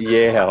 John.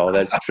 Yeah,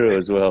 that's true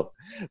as well.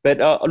 But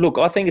look,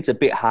 I think it's a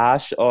bit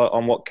harsh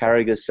on what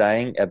Carragher's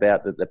saying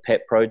about the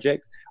Pep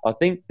project. I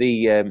think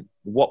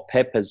what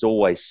Pep has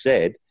always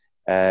said,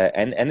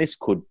 and this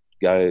could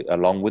go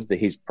along with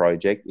his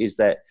project, is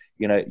that,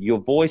 you know, your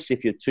voice,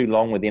 if you're too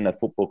long within a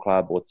football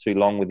club or too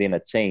long within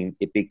a team,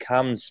 it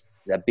becomes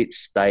a bit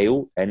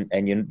stale, and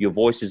your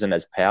voice isn't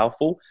as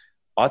powerful.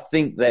 I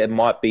think there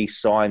might be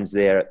signs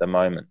there at the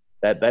moment.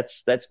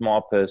 That's my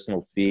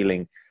personal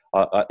feeling,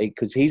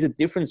 because he's a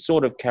different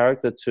sort of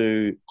character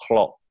to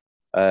Klopp.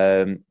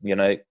 You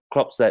know,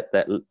 Klopp's that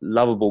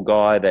lovable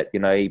guy that, you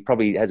know, he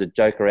probably has a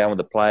joke around with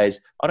the players.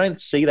 I don't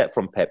see that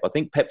from Pep. I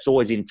think Pep's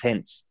always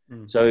intense.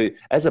 So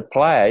as a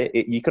player,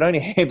 you can only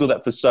handle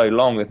that for so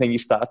long, and then you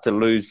start to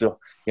lose,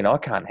 you know, I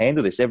can't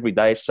handle this. Every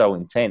day is so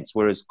intense.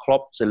 Whereas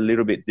Klopp's a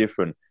little bit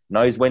different.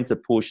 Knows when to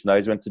push,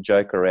 knows when to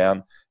joke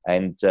around,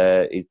 and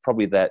he's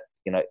probably that,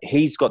 you know,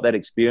 he's got that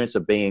experience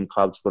of being in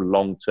clubs for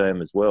long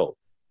term as well.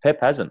 Pep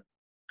hasn't.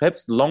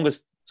 Pep's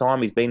longest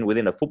time he's been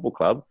within a football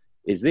club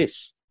is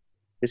this.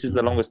 This is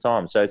the longest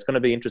time. So it's going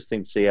to be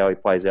interesting to see how he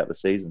plays out the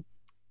season.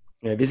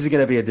 Yeah, this is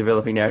going to be a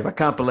developing narrative. I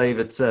can't believe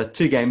it's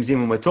 2 games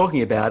in when we're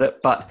talking about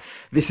it, but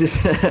this is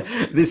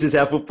this is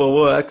how football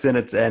works, and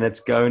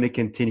it's going to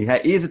continue. Hey,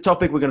 here's a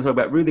topic we're going to talk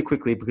about really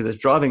quickly because it's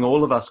driving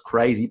all of us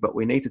crazy, but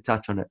we need to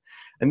touch on it.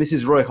 And this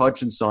is Roy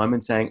Hodgson, Simon,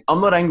 saying,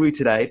 "I'm not angry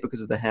today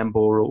because of the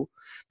handball rule,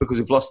 because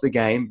we've lost the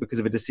game, because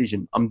of a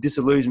decision. I'm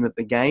disillusioned at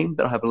the game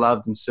that I have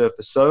loved and served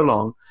for so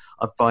long.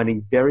 I'm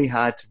finding very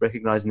hard to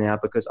recognise now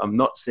because I'm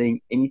not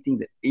seeing anything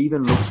that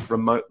even looks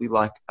remotely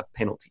like a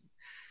penalty."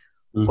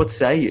 What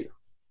say you?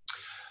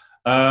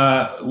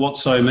 What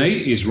say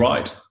me is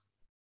right.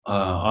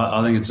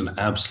 I think it's an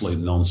absolute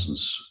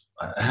nonsense.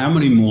 How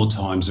many more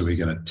times are we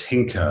going to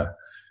tinker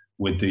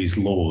with these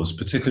laws,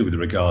 particularly with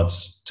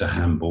regards to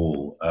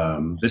handball?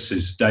 This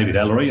is David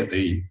Ellery at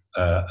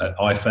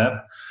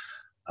IFAB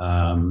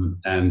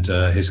and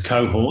his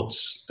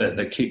cohorts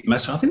that keep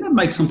messing. I think they've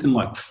made something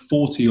like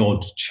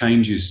 40-odd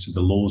changes to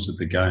the laws of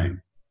the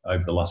game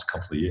over the last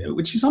couple of years,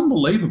 which is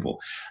unbelievable.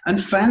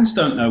 And fans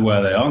don't know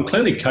where they are, and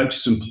clearly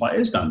coaches and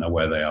players don't know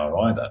where they are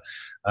either.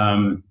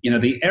 You know,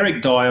 the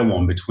Eric Dyer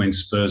one between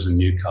Spurs and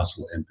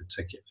Newcastle in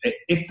particular,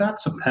 if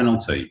that's a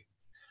penalty,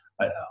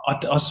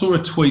 I saw a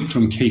tweet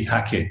from Keith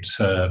Hackett,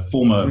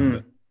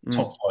 former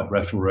top flight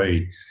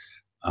referee,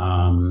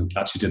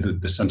 actually did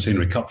the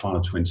Centenary Cup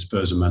final between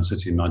Spurs and Man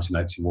City in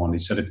 1981. He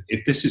said,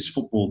 if this is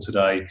football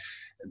today,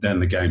 then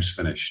the game's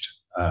finished.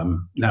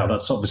 Now,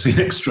 that's obviously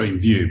an extreme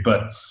view,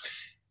 but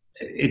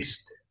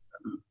it's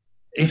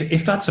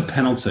if that's a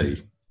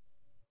penalty,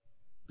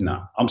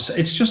 no,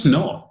 it's just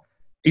not.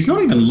 He's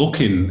not even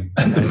looking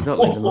at the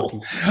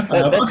ball.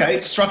 Okay,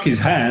 it struck his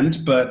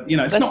hand, but you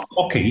know it's not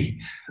hockey.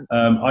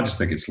 I just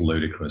think it's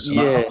ludicrous. And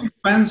I think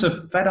fans are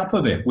fed up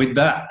of it with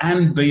that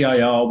and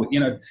VAR.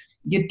 You know,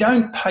 you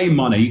don't pay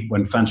money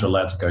when fans are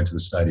allowed to go to the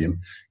stadium.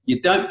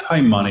 You don't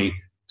pay money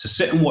to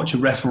sit and watch a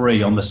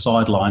referee on the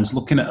sidelines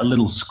looking at a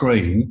little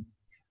screen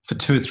for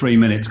 2 or 3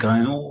 minutes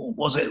going, oh,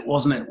 was it,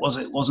 wasn't it,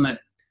 wasn't it?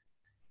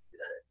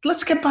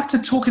 Let's get back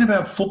to talking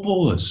about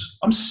footballers.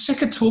 I'm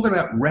sick of talking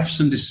about refs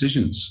and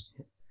decisions.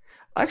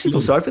 I actually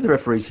feel sorry for the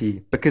referees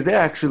here because they're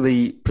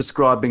actually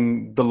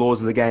prescribing the laws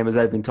of the game as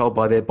they've been told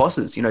by their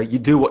bosses. You know, you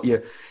do what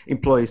your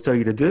employers tell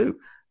you to do.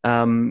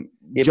 John,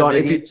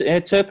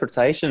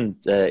 interpretation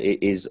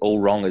is all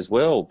wrong as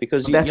well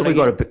because that's what we've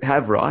got to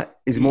have, right?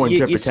 Is more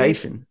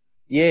interpretation.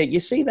 You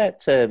see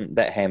that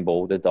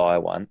handball, the Dyer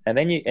one, and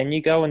then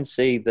you go and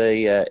see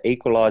the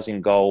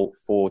equalising goal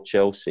for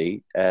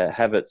Chelsea.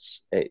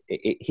 Havertz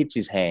it hits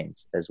his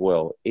hands as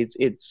well.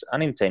 It's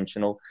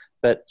unintentional,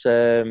 but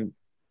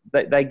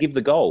they give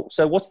the goal.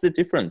 So what's the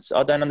difference?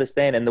 I don't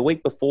understand. And the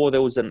week before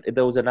there was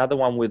another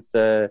one with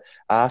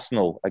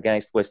Arsenal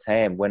against West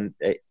Ham when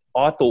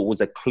I thought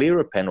was a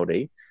clearer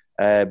penalty.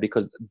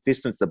 Because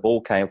distance the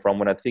ball came from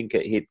when I think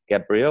it hit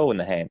Gabriel in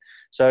the hand.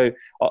 So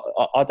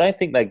I don't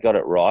think they got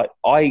it right.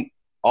 I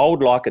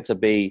would like it to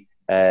be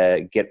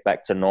get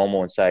back to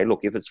normal and say,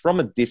 look, if it's from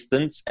a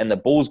distance and the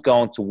ball's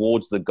going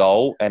towards the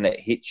goal and it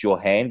hits your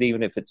hand,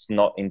 even if it's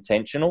not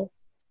intentional,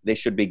 there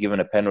should be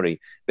given a penalty.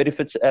 But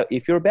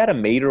if you're about a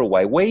metre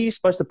away, where are you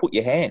supposed to put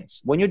your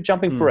hands? When you're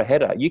jumping for a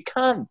header, you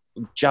can't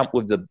jump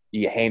with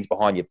your hands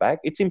behind your back.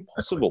 It's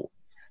impossible,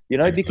 you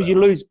know, because you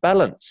lose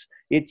balance.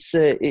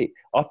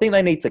 I think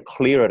they need to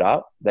clear it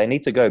up. They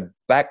need to go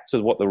back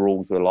to what the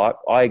rules were like.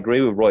 I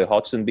agree with Roy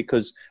Hodgson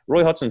because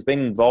Roy Hodgson's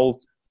been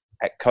involved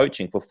at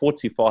coaching for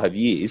 45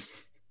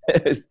 years,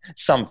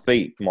 some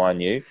feat,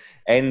 mind you,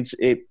 and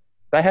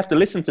they have to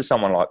listen to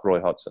someone like Roy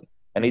Hodgson.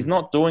 And he's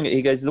not doing it.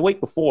 He goes, the week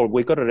before,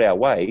 we got it our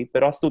way,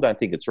 but I still don't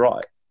think it's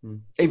right.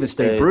 Even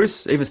Steve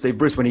Bruce,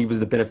 when he was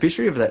the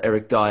beneficiary of that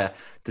Eric Dyer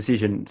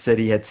decision, said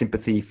he had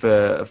sympathy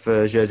for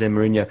Jose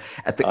Mourinho.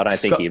 I don't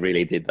think he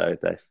really did, though,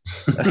 Dave.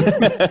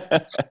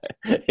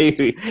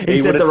 he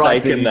said would the have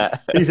right taken things.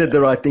 that. He said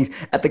the right things.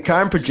 At the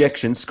current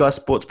projection, Sky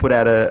Sports put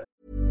out a...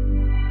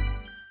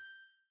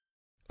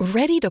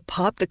 Ready to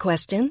pop the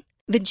question?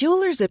 The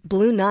jewelers at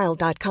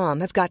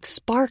BlueNile.com have got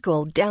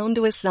sparkle down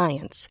to a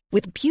science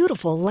with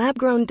beautiful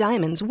lab-grown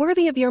diamonds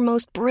worthy of your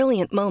most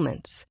brilliant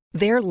moments.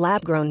 Their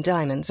lab-grown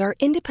diamonds are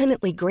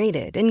independently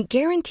graded and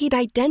guaranteed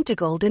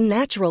identical to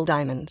natural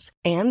diamonds,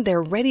 and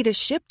they're ready to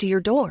ship to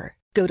your door.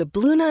 Go to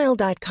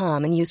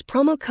BlueNile.com and use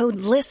promo code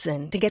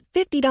LISTEN to get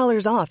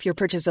 $50 off your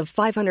purchase of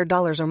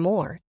 $500 or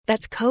more.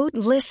 That's code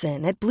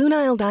LISTEN at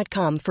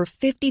BlueNile.com for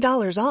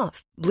 $50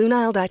 off.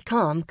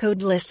 BlueNile.com,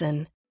 code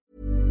LISTEN.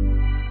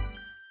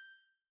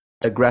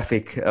 A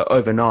graphic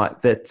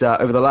overnight that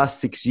over the last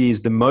 6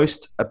 years, the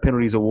most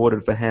penalties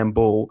awarded for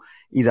handball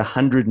is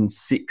 18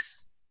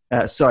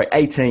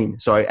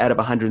 out of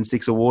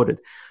 106 awarded.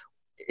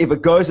 If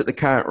it goes at the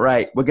current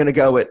rate, we're going to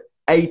go at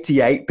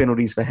 88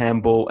 penalties for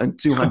handball and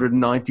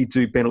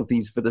 292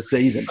 penalties for the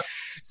season.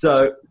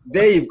 So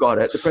there you've got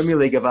it. The Premier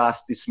League have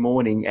asked this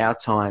morning, our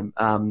time,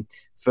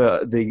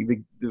 for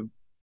the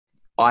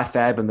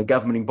IFAB and the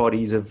governing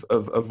bodies of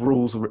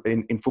rules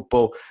in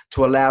football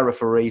to allow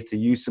referees to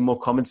use some more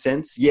common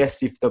sense.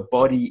 Yes, if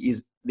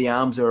the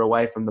arms are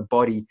away from the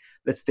body,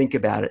 let's think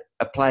about it.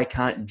 A player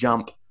can't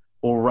jump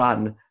or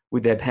run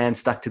with their hands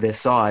stuck to their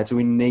side. So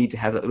we need to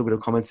have that little bit of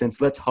common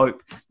sense. Let's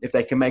hope if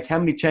they can make, how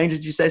many changes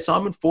did you say,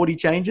 Simon? 40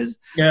 changes?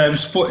 Yeah, it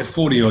was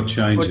 40 odd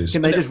changes.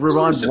 Can they just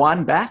rewind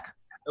one back?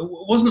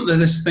 Wasn't there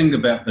this thing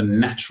about the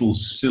natural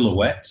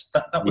silhouette?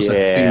 That was a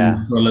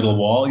thing for a little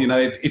while. You know,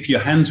 if your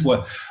hands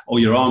were or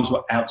your arms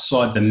were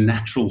outside the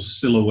natural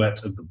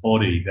silhouette of the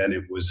body, then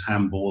it was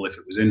handball. If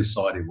it was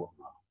inside, it wasn't.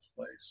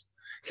 Please.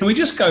 Can we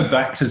just go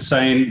back to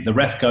saying the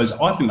ref goes,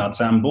 I think that's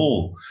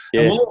handball.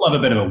 Yeah. And we'll all have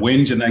a bit of a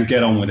whinge and then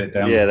get on with it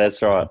down there. Yeah,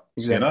 that's right.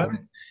 You know?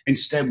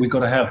 Instead, we've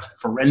got to have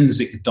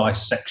forensic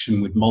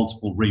dissection with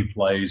multiple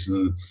replays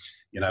and,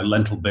 you know,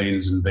 lentil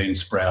beans and bean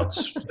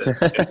sprouts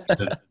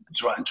to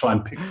try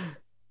and pick.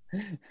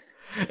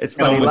 It's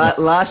funny.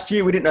 Last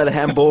year we didn't know the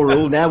handball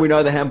rule. Now we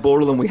know the handball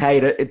rule and we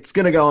hate it. It's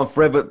going to go on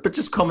forever. But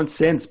just common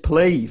sense,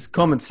 please.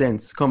 Common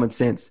sense.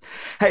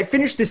 Hey,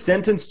 finish this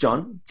sentence,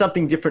 John.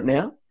 Something different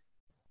now.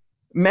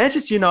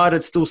 Manchester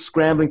United still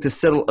scrambling to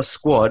settle a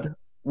squad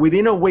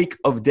within a week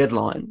of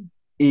deadline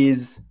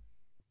is...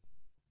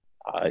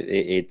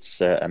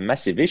 It's a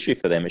massive issue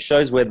for them. It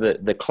shows where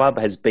the club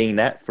has been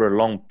at for a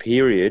long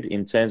period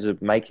in terms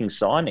of making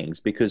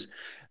signings. Because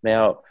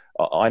now,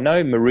 I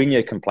know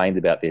Mourinho complained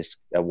about this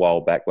a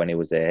while back when he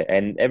was there,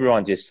 and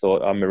everyone just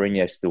thought, oh,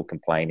 Mourinho's still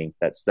complaining.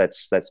 That's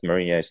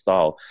Mourinho's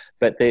style.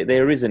 But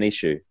there is an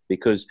issue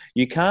because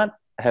you can't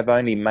have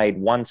only made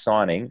one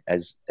signing,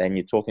 and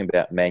you're talking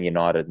about Man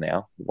United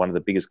now, one of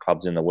the biggest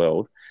clubs in the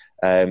world,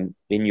 in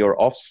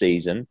your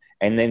off-season,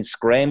 and then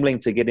scrambling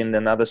to get in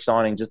another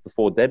signing just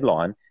before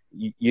deadline.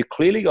 You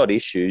clearly got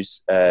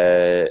issues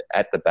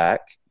at the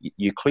back.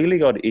 You clearly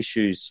got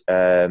issues,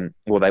 they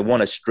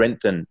want to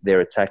strengthen their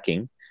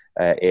attacking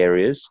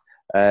areas.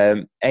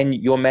 And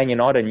you're Man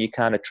United and you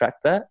can't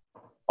attract that.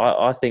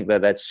 I think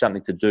that's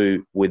something to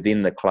do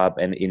within the club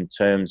and in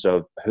terms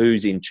of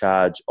who's in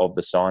charge of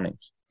the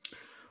signings.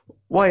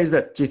 Why is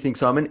that, do you think,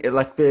 Simon?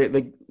 Like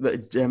Borussia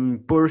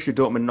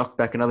Dortmund knocked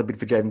back another bid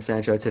for Jadon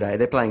Sancho today.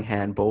 They're playing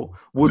handball.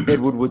 Ed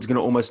Woodward's going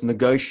to almost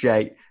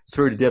negotiate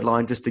through the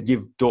deadline just to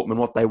give Dortmund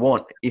what they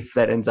want, if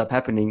that ends up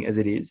happening as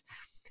it is.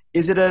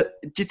 Do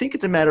you think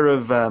it's a matter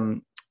of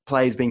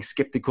players being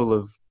sceptical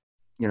of,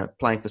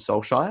 playing for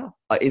Solskjaer?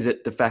 Is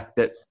it the fact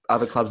that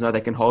other clubs know they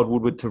can hold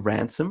Woodward to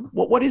ransom?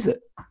 What is it?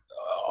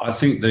 I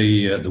think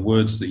the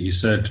words that you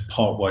said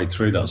partway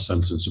through that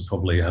sentence would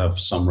probably have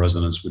some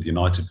resonance with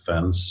United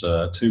fans.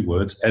 Two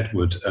words,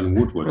 Edward and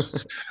Woodward.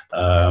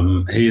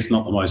 He is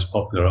not the most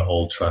popular at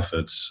Old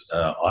Trafford.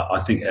 I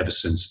think ever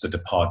since the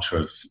departure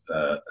of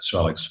Sir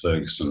Alex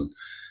Ferguson,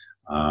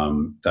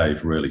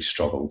 they've really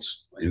struggled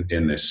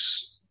in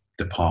this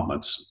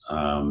department.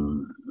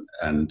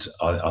 And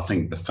I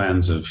think the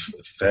fans have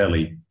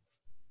fairly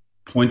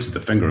pointed the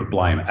finger of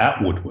blame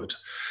at Woodward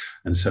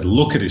and said,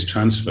 look at his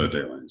transfer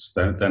dealings.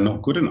 They're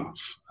not good enough.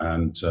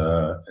 And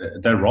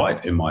they're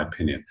right, in my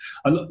opinion.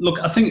 Look,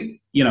 I think,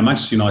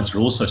 Manchester United are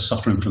also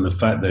suffering from the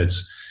fact that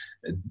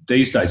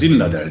these days, even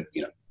though they're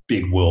a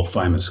big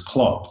world-famous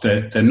club,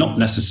 they're not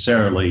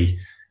necessarily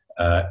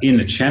in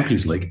the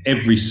Champions League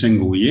every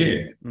single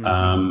year.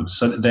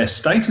 So their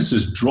status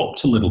has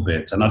dropped a little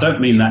bit. And I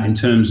don't mean that in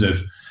terms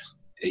of,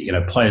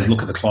 players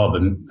look at the club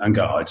and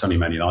go, oh, it's only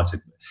Man United.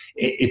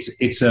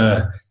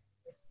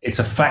 It's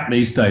a fact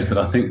these days that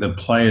I think the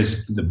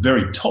players, the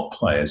very top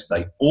players,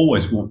 they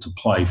always want to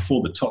play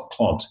for the top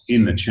clubs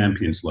in the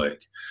Champions League.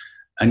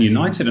 And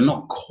United are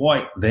not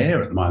quite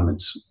there at the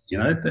moment.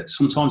 That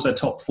sometimes they're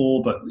top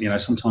four, but,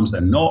 sometimes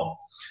they're not.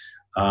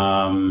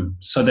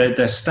 So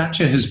their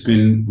stature has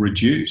been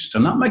reduced,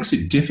 and that makes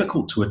it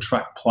difficult to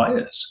attract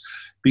players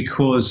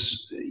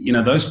because,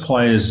 those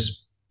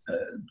players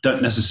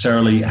don't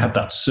necessarily have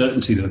that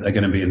certainty that they're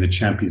going to be in the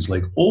Champions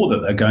League or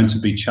that they're going to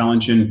be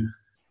challenging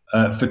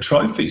for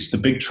trophies, the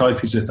big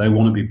trophies that they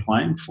want to be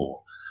playing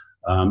for.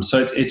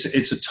 So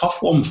it's a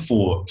tough one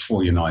for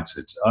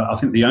United. I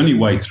think the only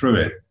way through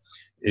it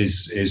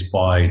is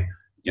by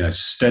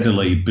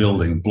steadily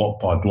building block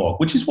by block,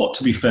 which is what,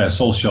 to be fair,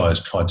 Solskjaer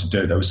has tried to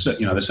do. They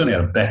certainly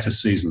had a better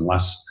season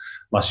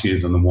last year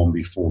than the one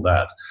before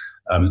that.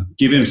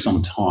 Give him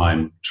some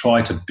time,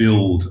 try to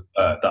build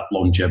that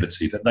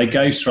longevity that they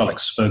gave Sir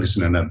Alex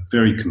Ferguson in a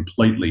very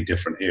completely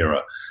different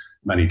era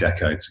many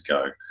decades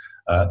ago.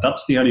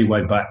 That's the only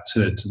way back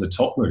to the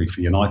top, really,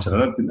 for United. I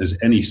don't think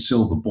there's any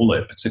silver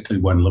bullet,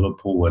 particularly when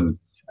Liverpool and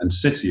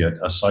City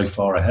are so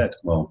far ahead.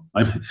 Well,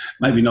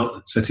 maybe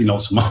not City,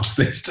 not so much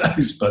these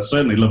days, but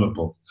certainly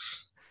Liverpool.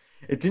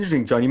 It's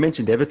interesting, John. You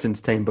mentioned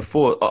Everton's team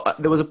before.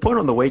 There was a point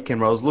on the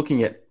weekend where I was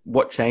looking at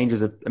what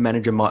changes a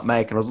manager might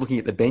make, and I was looking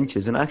at the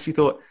benches, and I actually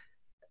thought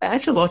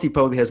Ancelotti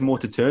probably has more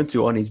to turn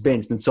to on his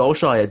bench than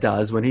Solskjaer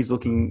does when he's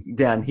looking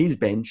down his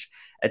bench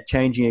at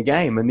changing a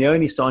game. And the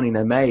only signing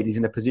they made is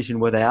in a position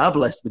where they are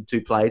blessed with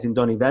two players in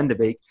Donny van de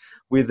Beek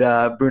with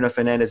Bruno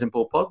Fernandes and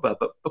Paul Pogba.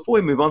 But before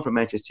we move on from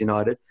Manchester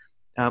United,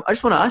 I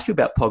just want to ask you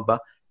about Pogba.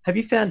 Have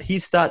you found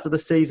his start to the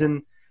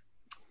season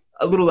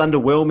a little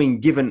underwhelming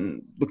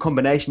given the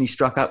combination he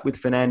struck up with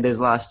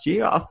Fernandes last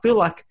year? I feel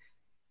like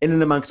in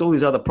and amongst all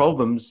these other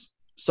problems,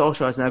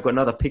 Solskjaer's now got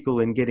another pickle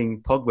in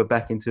getting Pogba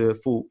back into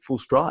full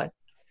stride.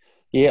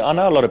 Yeah, I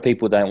know a lot of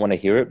people don't want to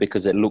hear it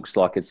because it looks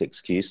like it's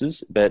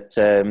excuses. But,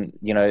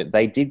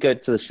 they did go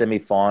to the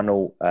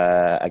semi-final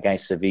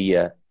against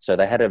Sevilla. So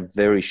they had a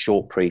very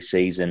short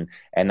pre-season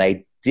and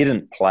they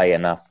didn't play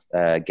enough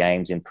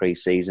games in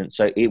pre-season.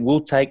 So it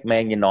will take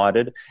Man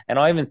United, and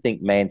I even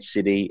think Man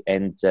City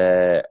and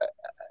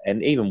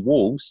even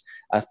Wolves,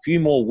 a few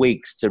more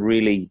weeks to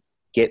really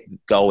get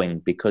going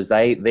because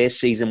their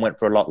season went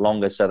for a lot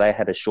longer, so they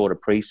had a shorter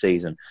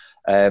pre-season.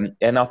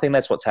 And I think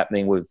that's what's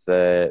happening with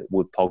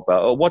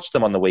Pogba. I watched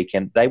them on the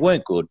weekend. They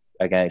weren't good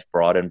against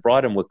Brighton.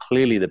 Brighton were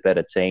clearly the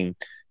better team,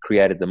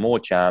 created the more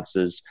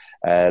chances.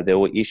 There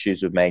were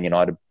issues with Man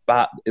United,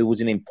 but it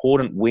was an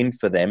important win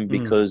for them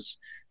because,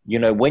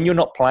 when you're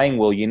not playing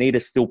well, you need to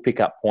still pick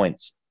up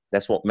points.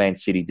 That's what Man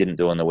City didn't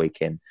do on the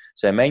weekend.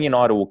 So Man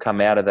United will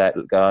come out of that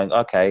going,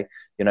 okay,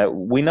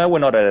 we know we're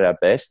not at our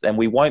best and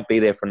we won't be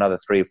there for another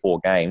 3 or 4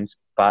 games.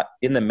 But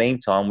in the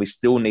meantime, we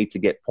still need to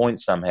get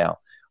points somehow.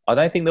 I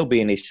don't think there'll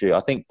be an issue.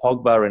 I think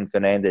Pogba and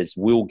Fernandes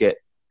will get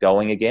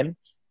going again.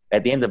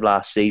 At the end of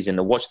last season,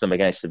 I watched them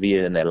against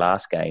Sevilla in their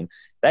last game.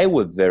 They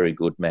were very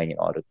good, Man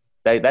United.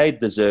 They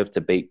deserved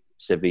to beat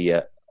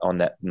Sevilla on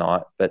that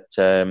night. But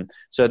so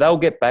they'll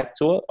get back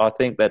to it. I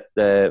think that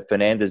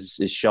Fernandes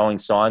is showing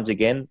signs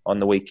again on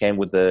the weekend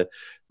with the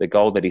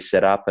goal that he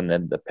set up and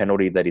then the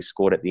penalty that he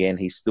scored at the end.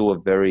 He's still a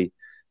very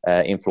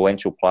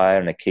influential player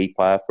and a key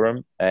player for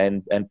him.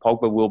 And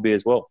Pogba will be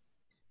as well.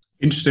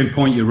 Interesting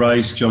point you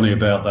raised, Johnny,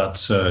 about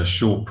that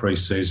short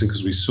pre-season,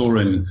 because we saw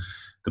in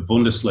the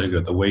Bundesliga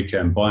at the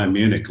weekend, Bayern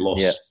Munich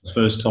lost the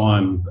first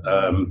time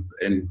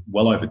in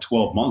well over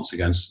 12 months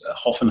against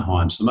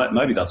Hoffenheim. So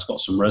maybe that's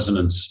got some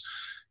resonance,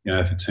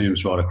 for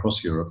teams right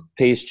across Europe.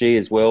 PSG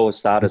as well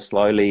started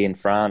slowly in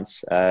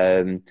France.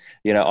 I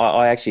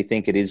actually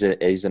think it is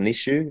an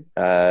issue,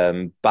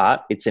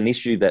 but it's an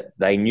issue that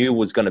they knew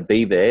was going to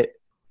be there.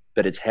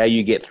 But it's how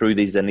you get through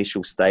these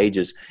initial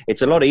stages.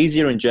 It's a lot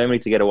easier in Germany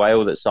to get away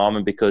with it,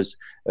 Simon, because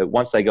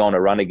once they go on a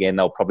run again,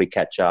 they'll probably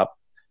catch up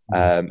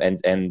and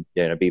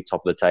be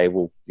top of the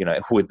table,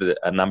 with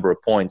a number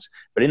of points.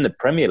 But in the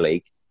Premier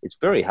League, it's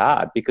very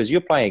hard because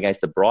you're playing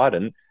against a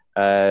Brighton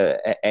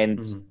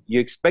and you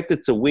expect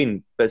it to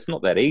win, but it's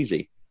not that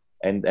easy.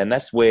 And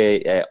that's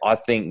where I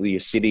think your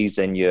Cities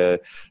and your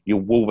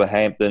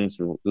Wolverhamptons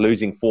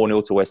losing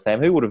 4-0 to West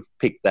Ham, who would have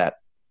picked that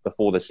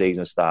before the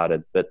season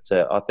started? But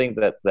I think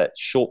that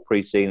short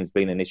pre-season has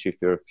been an issue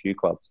for a few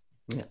clubs.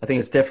 Yeah, I think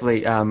it's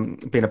definitely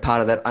been a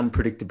part of that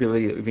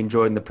unpredictability that we've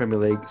enjoyed in the Premier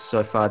League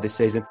so far this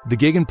season. The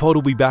Gegenpod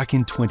will be back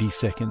in 20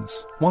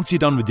 seconds. Once you're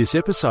done with this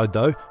episode,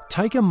 though,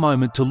 take a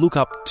moment to look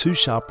up Two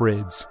Sharp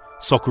Reds.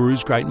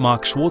 Socceroos great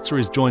Mark Schwarzer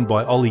is joined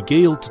by Ollie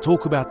Gill to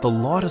talk about the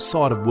lighter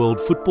side of world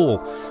football,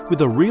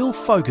 with a real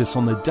focus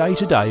on the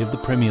day-to-day of the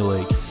Premier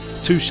League.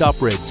 Two Sharp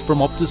Reds from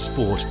Optus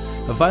Sport,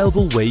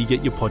 available where you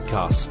get your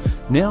podcasts.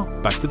 Now,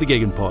 back to the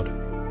Gegenpod.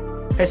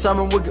 Hey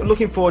Simon, we're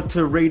looking forward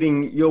to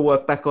reading your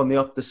work back on the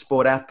Optus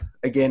Sport app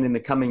again in the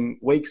coming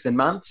weeks and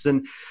months.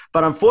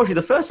 But unfortunately,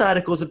 the first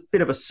article is a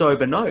bit of a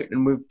sober note,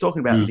 and we're talking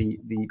about the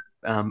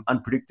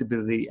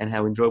unpredictability and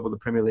how enjoyable the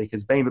Premier League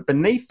has been. But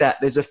beneath that,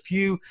 there's a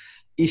few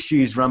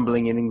issues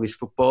rumbling in English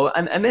football,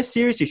 and they're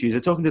serious issues.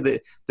 They're talking to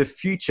the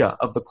future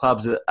of the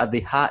clubs that are the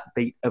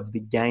heartbeat of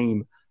the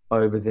game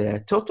over there.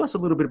 Talk to us a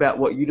little bit about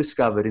what you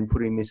discovered in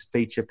putting this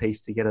feature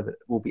piece together that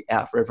will be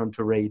out for everyone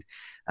to read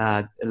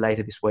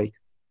later this week.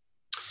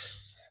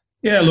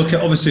 Yeah, look,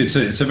 obviously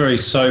it's a very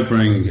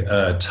sobering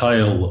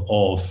tale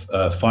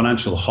of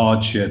financial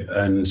hardship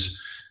and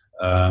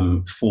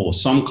for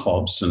some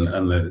clubs, and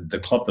the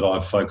club that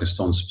I've focused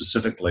on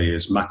specifically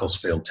is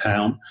Macclesfield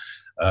Town,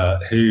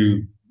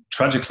 who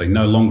tragically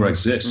no longer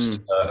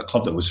exist. A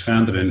club that was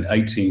founded in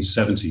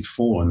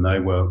 1874, and they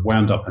were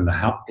wound up in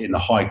the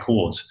High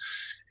Court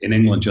in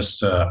England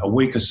just a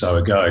week or so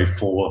ago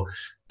for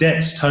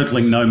debts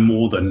totaling no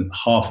more than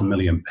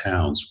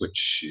 £500,000,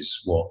 which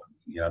is what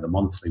the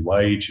monthly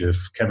wage of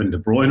Kevin De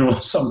Bruyne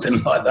or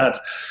something like that,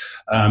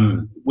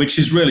 which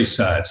is really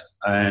sad.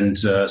 And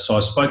so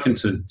I've spoken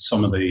to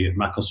some of the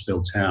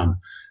Macclesfield Town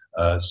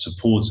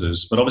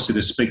supporters, but obviously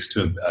this speaks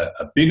to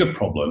a bigger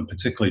problem,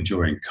 particularly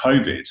during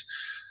COVID,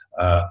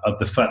 of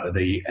the fact that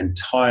the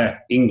entire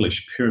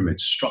English pyramid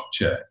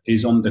structure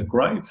is under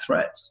grave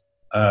threat.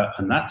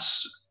 And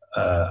that's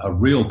a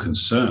real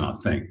concern, I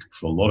think,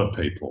 for a lot of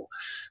people.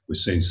 We're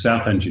seeing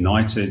Southend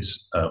United,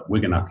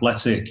 Wigan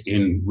Athletic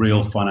in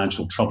real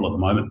financial trouble at the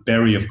moment.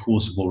 Bury, of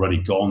course, have already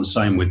gone.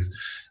 Same with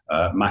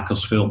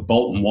Macclesfield.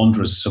 Bolton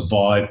Wanderers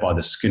survived by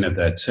the skin of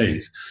their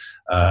teeth.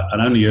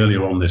 And only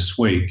earlier on this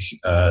week,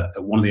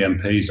 one of the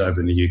MPs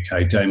over in the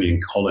UK, Damien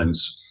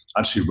Collins,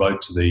 actually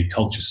wrote to the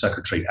Culture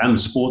Secretary and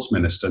the Sports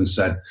Minister and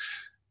said,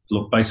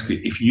 look, basically,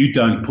 if you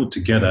don't put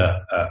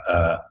together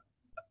a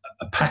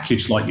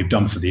package like you've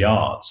done for the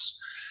arts,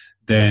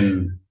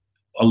 then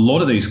a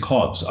lot of these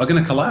clubs are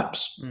going to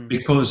collapse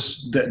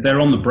because they're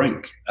on the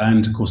brink.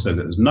 And of course,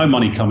 there's no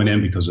money coming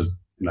in because of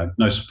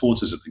no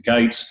supporters at the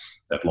gates.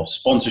 They've lost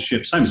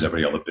sponsorship, same as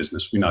every other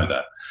business. We know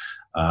that.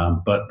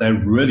 But they're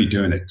really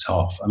doing it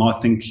tough. And I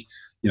think,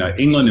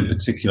 England in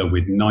particular,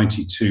 with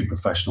 92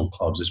 professional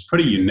clubs, is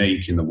pretty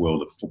unique in the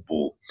world of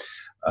football.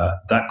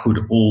 That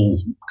could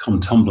all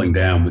come tumbling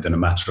down within a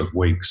matter of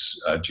weeks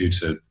due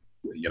to,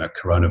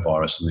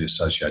 coronavirus and the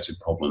associated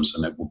problems.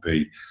 And it will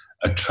be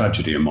a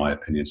tragedy, in my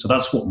opinion. So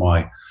that's what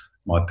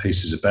my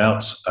piece is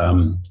about.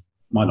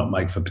 Might not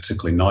make for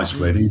particularly nice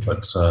reading,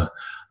 but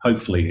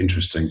hopefully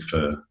interesting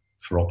for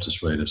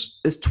Optus readers.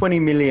 This £20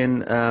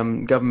 million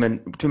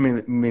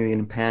 £20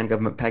 million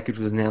government package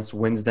was announced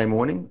Wednesday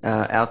morning,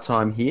 our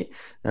time here,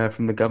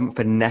 from the government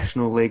for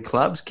National League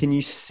clubs. Can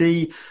you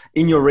see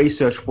in your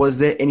research, was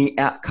there any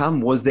outcome?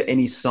 Was there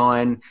any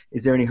sign?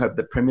 Is there any hope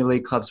that Premier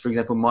League clubs, for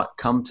example, might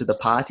come to the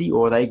party,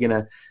 or are they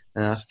going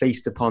to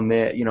feast upon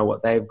their,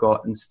 what they've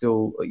got and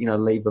still,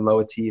 leave the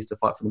lower tiers to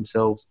fight for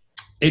themselves?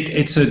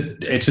 It's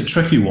a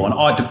tricky one.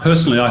 I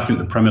think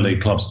the Premier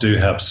League clubs do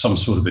have some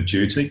sort of a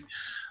duty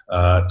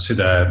to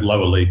their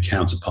lower league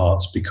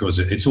counterparts because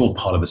it's all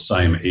part of the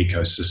same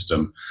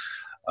ecosystem.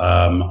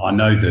 I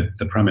know that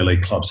the Premier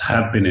League clubs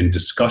have been in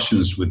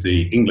discussions with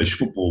the English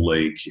Football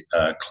League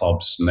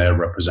clubs and their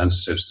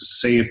representatives to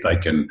see if they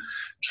can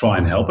try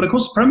and help. But of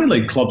course, the Premier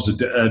League clubs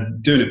are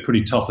doing it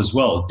pretty tough as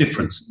well.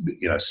 Different,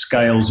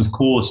 scales, of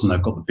course, and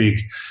they've got the big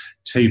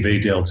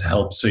TV deal to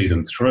help see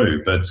them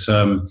through. But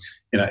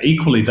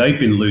equally, they've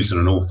been losing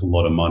an awful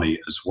lot of money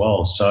as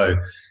well. So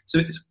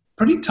it's a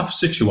pretty tough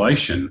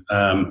situation,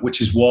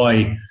 which is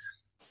why,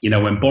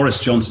 when Boris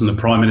Johnson, the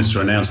Prime Minister,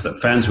 announced that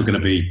fans were going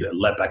to be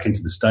let back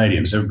into the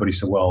stadiums, everybody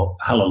said, well,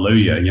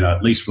 hallelujah,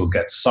 at least we'll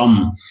get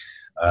some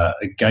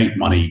gate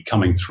money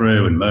coming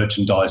through and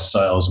merchandise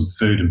sales and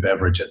food and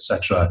beverage,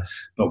 etc.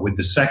 But with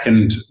the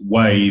second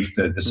wave,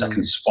 the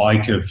second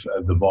spike of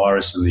the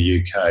virus in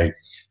the UK,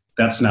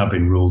 that's now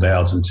been ruled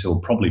out until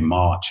probably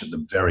March at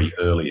the very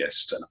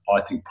earliest, and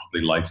I think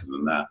probably later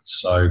than that.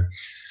 So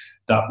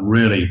that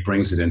really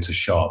brings it into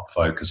sharp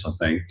focus, I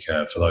think,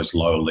 for those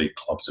lower league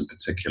clubs in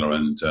particular.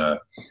 And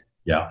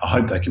I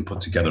hope they can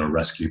put together a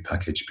rescue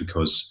package,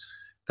 because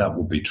that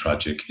would be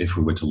tragic if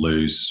we were to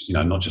lose,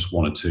 not just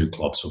one or two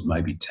clubs, but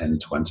maybe 10,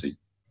 20.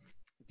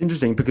 It's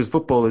interesting because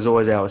football is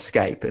always our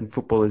escape and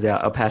football is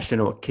our passion,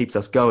 or it keeps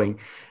us going.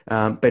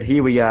 But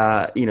here we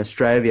are in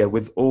Australia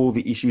with all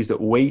the issues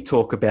that we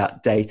talk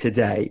about day to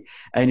day.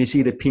 And you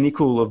see the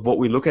pinnacle of what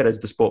we look at as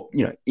the sport,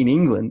 in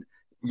England,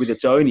 with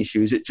its own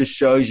issues. It just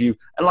shows you,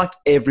 and like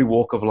every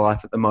walk of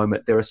life at the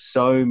moment, there are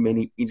so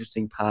many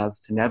interesting paths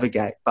to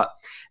navigate. But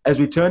as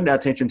we turn our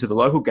attention to the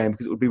local game,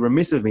 because it would be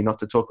remiss of me not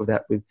to talk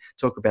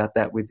about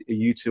that with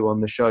you two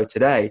on the show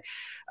today,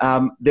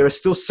 there are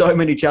still so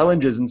many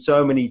challenges and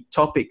so many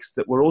topics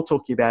that we're all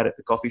talking about at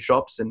the coffee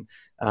shops and,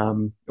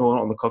 or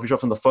on the coffee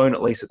shops, on the phone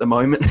at least at the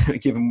moment,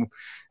 given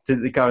to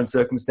the current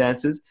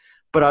circumstances.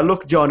 But I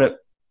look, John, at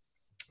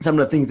some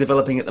of the things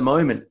developing at the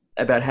moment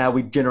about how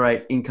we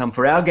generate income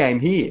for our game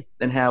here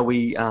and how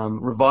we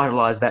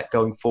revitalise that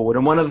going forward.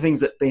 And one of the things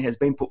that has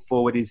been put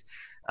forward is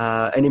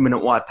an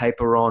imminent white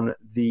paper on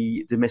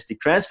the domestic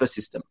transfer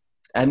system,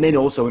 and then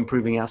also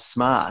improving our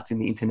smart in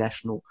the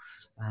international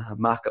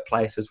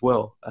marketplace as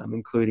well,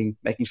 including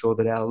making sure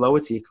that our lower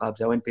tier clubs,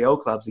 our NPL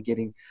clubs, are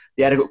getting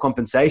the adequate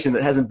compensation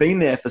that hasn't been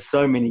there for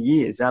so many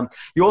years.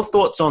 Your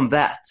thoughts on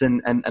that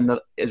and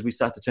as we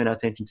start to turn our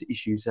attention to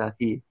issues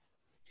here?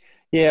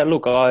 Yeah,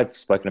 look, I've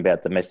spoken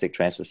about domestic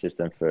transfer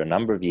system for a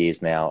number of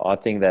years now. I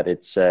think that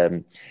it's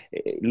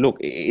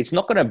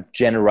not going to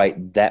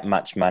generate that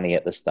much money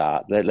at the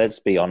start. Let's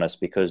be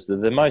honest, because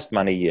the most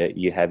money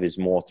you have is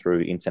more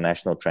through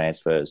international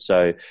transfers.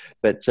 So,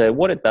 but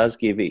what it does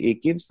give,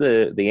 it gives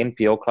the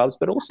NPL clubs,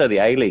 but also the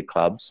A-League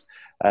clubs,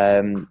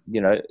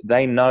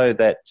 they know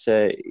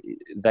that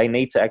they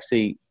need to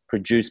actually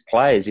produce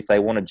players if they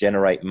want to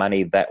generate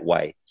money that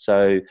way.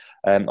 So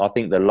I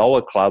think the lower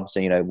clubs,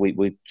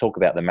 we talk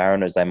about the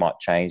Mariners, they might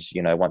change,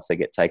 once they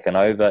get taken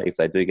over, if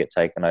they do get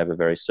taken over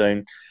very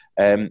soon.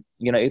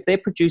 If they're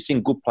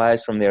producing good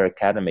players from their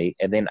academy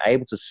and then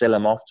able to sell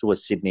them off to a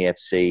Sydney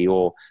FC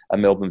or a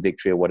Melbourne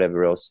Victory or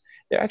whatever else,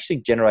 they're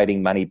actually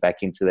generating money back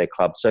into their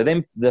club. So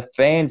then the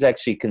fans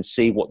actually can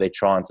see what they're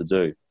trying to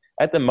do.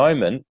 At the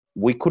moment,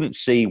 we couldn't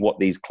see what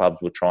these clubs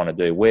were trying to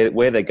do,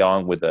 where they're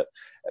going with it.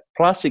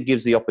 Plus, it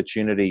gives the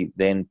opportunity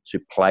then to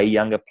play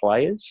younger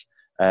players,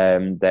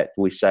 that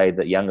we say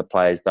that younger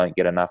players don't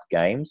get enough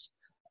games.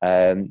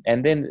 And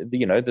then,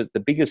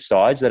 the bigger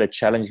sides that are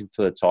challenging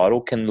for the title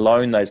can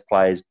loan those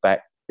players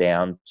back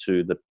down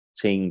to the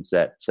teams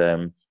that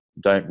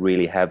don't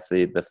really have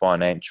the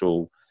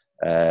financial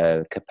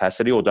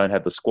capacity or don't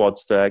have the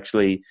squads to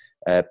actually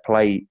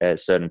play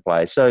certain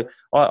players. So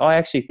I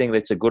actually think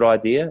that's a good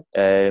idea.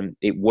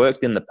 It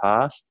worked in the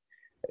past.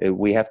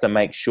 We have to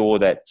make sure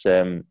that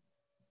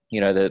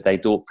that they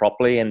do it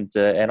properly, and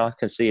I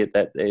can see it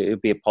that it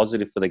would be a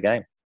positive for the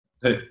game.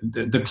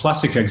 The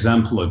classic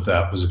example of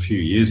that was a few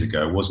years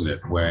ago, wasn't it?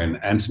 When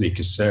Anthony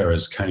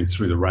Caceres came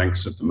through the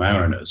ranks of the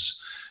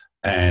Mariners,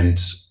 and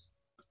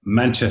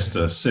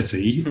Manchester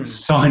City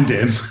signed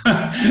him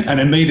and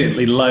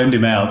immediately loaned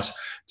him out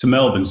to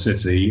Melbourne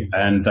City,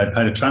 and they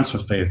paid a transfer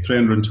fee of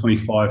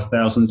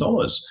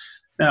 $325,000.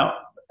 Now,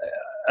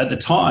 at the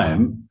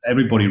time,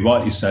 everybody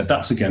rightly said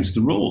that's against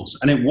the rules,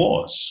 and it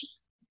was.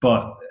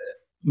 But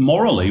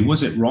morally,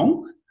 was it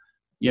wrong?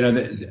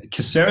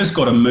 Caceres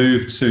got to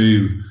move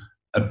to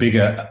a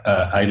bigger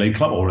A-League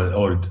club or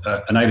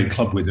an A-League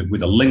club with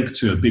a link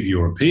to a big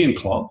European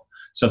club.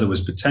 So there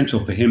was potential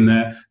for him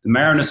there. The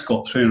Mariners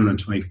got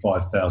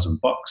 $325,000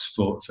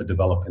 for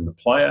developing the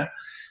player.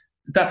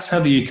 That's how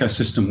the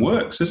ecosystem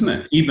works, isn't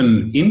it?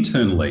 Even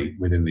internally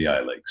within the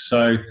A-League.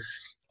 So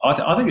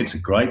I think it's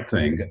a great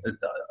thing.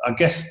 I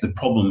guess the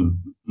problem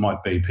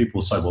might be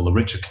people say, well, the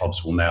richer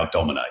clubs will now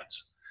dominate.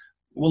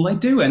 Well, they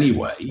do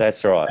anyway.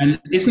 That's right.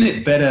 And isn't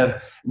it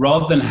better,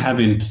 rather than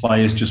having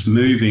players just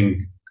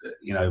moving,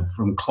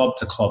 from club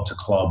to club to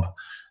club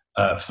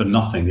for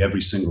nothing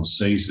every single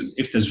season,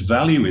 if there's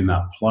value in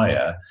that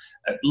player,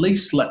 at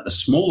least let the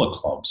smaller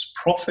clubs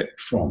profit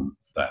from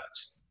that.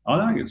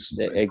 I think it's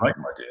a great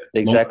idea.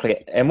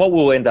 Exactly. And what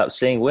we'll end up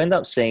seeing,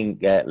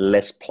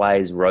 less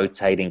players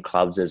rotating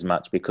clubs as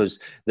much, because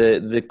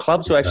the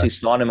clubs will actually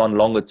sign them on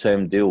longer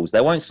term deals.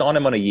 They won't sign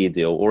them on a year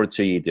deal or a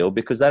 2-year deal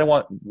because they don't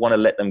want to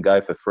let them go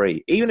for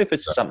free. Even if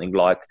it's something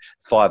like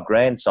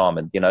 $5,000,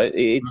 Simon,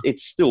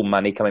 it's still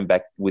money coming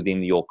back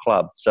within your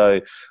club. So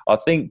I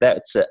think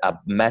that's a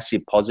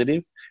massive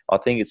positive. I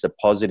think it's a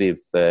positive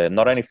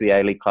not only for the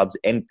A-League clubs,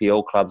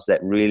 NPL clubs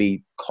that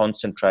really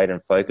concentrate and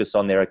focus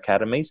on their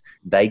academies.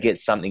 They get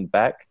something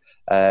back.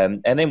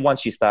 And then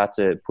once you start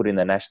to put in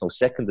the national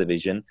second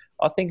division,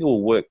 I think it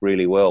will work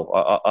really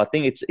well. I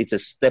think it's a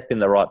step in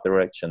the right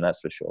direction, that's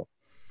for sure.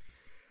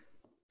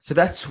 So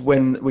that's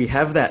when we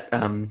have that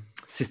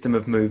system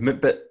of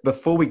movement. But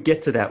before we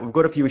get to that, we've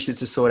got a few issues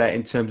to sort out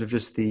in terms of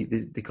just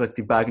the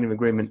collective bargaining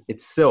agreement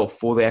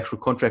itself, or the actual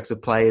contracts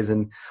of players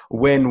and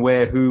when,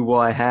 where, who,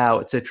 why, how,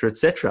 et cetera, et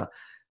cetera.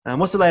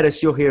 What's the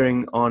latest you're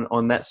hearing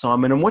on that,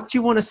 Simon? And what do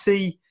you want to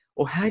see,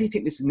 or how do you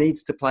think this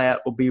needs to play out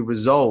or be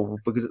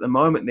resolved? Because at the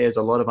moment, there's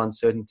a lot of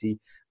uncertainty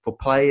for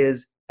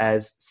players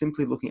as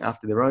simply looking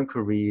after their own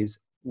careers.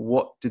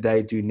 What do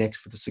they do next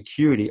for the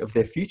security of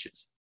their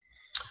futures?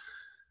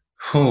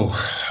 Oh,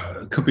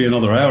 it could be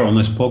another hour on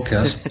this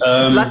podcast.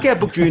 Lucky I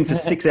booked you in for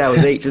 6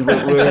 hours each.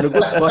 We're in a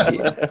good spot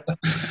here.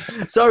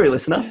 Sorry,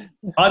 listener.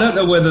 I don't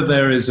know whether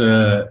there is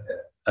a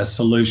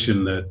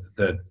solution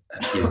that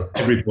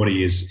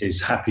everybody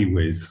is happy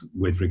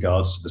with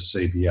regards to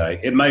the CBA.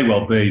 It may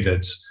well be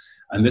that,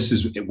 and this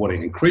is what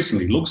it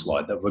increasingly looks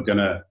like, that we're going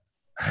to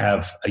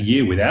have a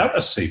year without a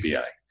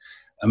CBA.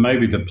 And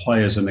maybe the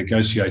players are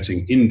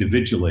negotiating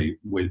individually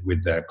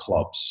with their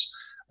clubs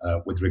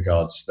with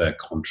regards to their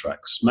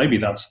contracts. Maybe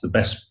that's the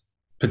best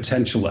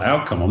potential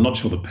outcome. I'm not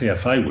sure the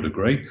PFA would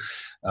agree,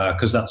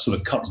 because that sort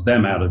of cuts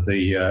them out of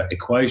the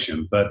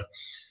equation. But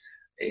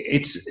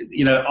it's,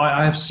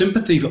 I have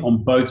sympathy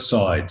on both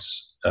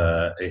sides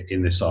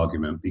in this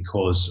argument,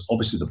 because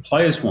obviously the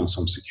players want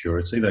some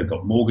security. They've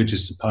got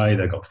mortgages to pay,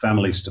 they've got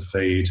families to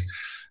feed,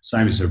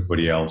 same as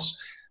everybody else.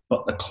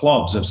 But the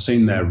clubs have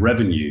seen their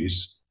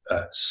revenues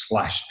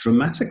slashed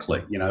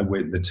dramatically.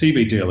 The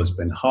TV deal has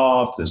been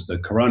halved. There's the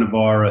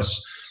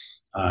coronavirus.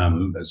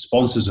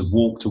 Sponsors have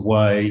walked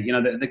away.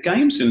 The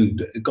game's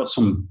got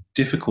some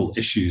difficult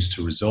issues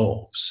to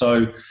resolve.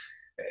 So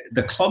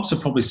the clubs are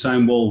probably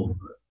saying, well,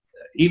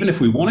 even if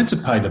we wanted to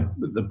pay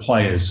the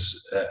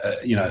players,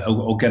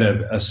 or get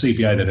a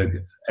CBA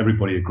that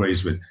everybody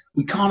agrees with,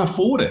 we can't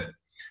afford it.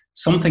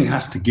 Something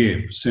has to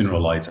give sooner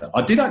or later.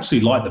 I did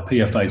actually like the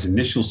PFA's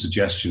initial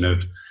suggestion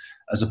of,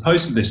 as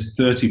opposed to this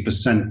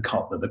 30%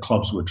 cut that the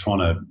clubs were trying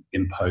to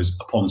impose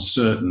upon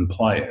certain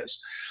players,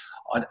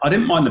 I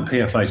didn't mind the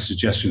PFA's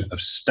suggestion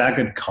of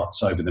staggered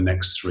cuts over the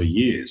next 3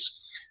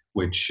 years,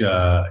 which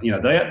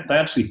they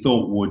actually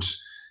thought would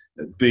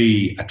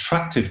be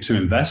attractive to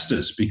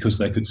investors because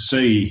they could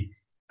see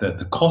that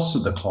the costs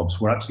of the clubs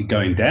were actually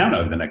going down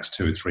over the next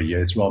 2 or 3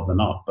 years rather than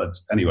up. But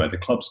anyway, the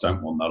clubs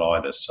don't want that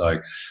either. So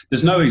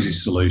there's no easy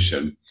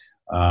solution.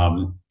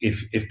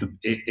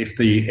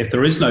 If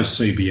there is no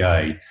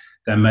CBA,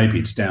 then maybe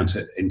it's down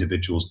to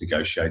individuals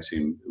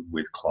negotiating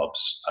with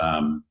clubs.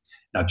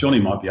 Now,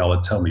 Johnny might be able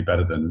to tell me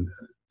better than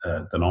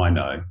I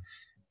know.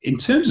 In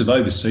terms of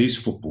overseas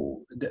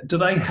football, do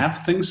they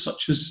have things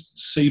such as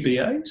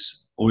CBAs?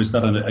 Or is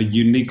that a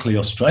uniquely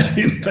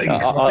Australian thing?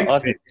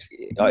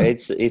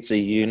 It's a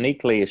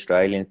uniquely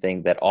Australian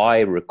thing that I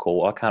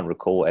recall. I can't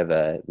recall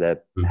ever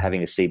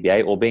having a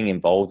CBA or being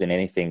involved in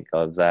anything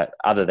of that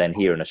other than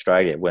here in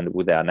Australia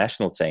with our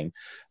national team.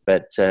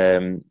 But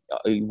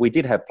we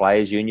did have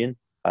players' union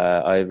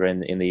over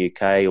in the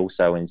UK,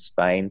 also in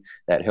Spain,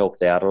 that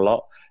helped out a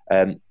lot.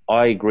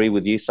 I agree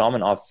with you,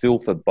 Simon. I feel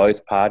for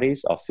both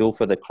parties. I feel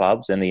for the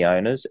clubs and the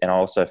owners, and I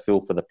also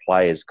feel for the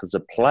players, because the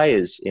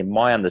players, in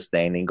my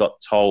understanding, got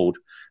told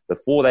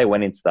before they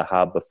went into the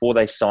hub, before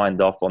they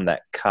signed off on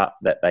that cut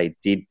that they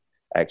did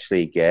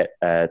actually get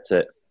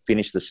to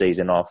finish the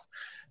season off,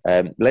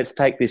 let's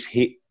take this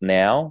hit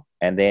now,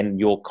 and then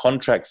your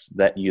contracts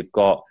that you've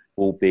got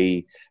will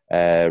be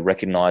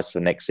recognised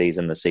for next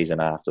season, the season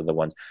after the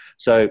ones.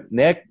 So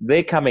now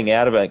they're coming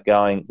out of it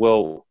going,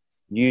 well,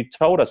 you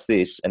told us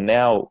this, and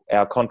now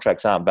our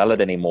contracts aren't valid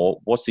anymore.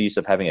 What's the use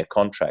of having a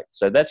contract?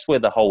 So that's where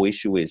the whole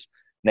issue is.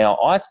 Now,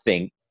 I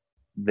think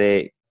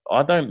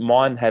I don't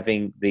mind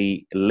having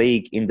the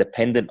league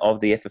independent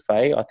of the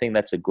FFA. I think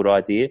that's a good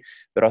idea.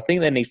 But I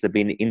think there needs to be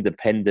an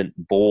independent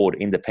board,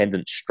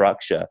 independent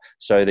structure.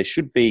 So there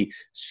should be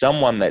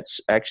someone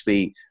that's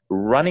actually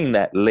running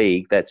that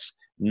league that's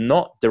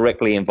not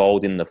directly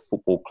involved in the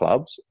football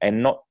clubs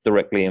and not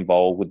directly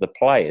involved with the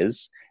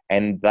players,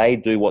 and they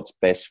do what's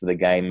best for the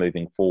game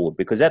moving forward.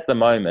 Because at the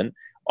moment,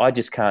 I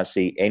just can't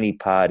see any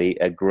party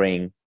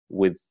agreeing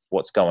with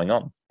what's going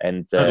on.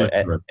 And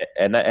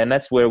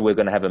that's where we're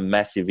going to have a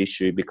massive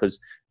issue, because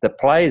the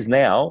players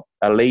now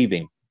are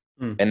leaving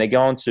and they're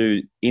going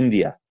to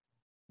India.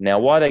 Now,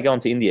 why are they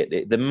going to India?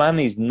 The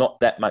money's not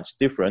that much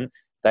different.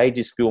 They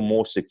just feel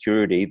more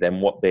security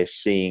than what they're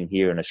seeing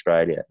here in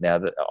Australia.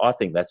 Now, I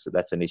think that's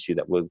an issue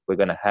that we're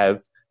going to have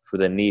for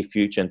the near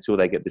future until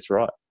they get this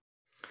right.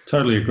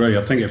 Totally agree.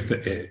 I think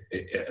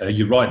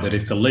you're right that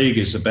if the league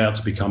is about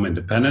to become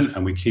independent,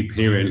 and we keep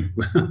hearing,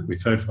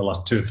 we've heard for the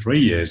last 2 or 3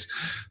 years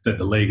that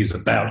the league is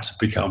about to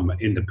become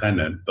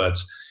independent, but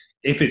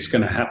if it's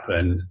going to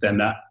happen, then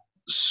that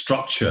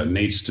structure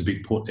needs to be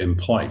put in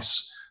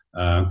place,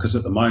 because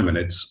at the moment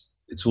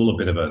it's all a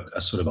bit of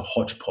a sort of a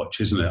hodgepodge,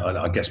 isn't it?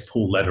 I guess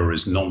Paul Leder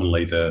is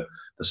nominally the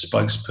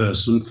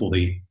spokesperson for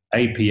the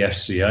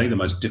APFCA, the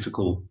most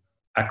difficult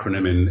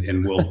acronym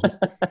in world.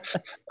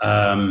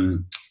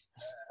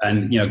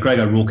 And, Greg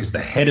O'Rourke is the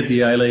head of the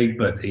A-League,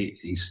 but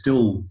he's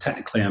still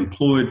technically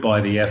employed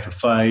by the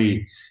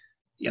FFA.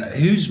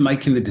 Who's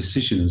making the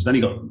decisions? Then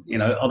you got,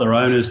 other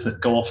owners that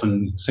go off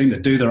and seem to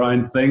do their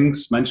own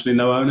things, mentioning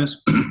no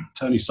owners,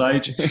 Tony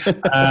Sage.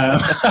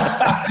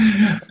 I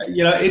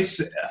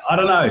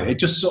don't know. It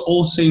just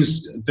all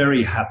seems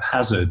very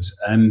haphazard.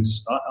 And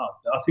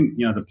I think,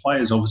 the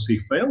players obviously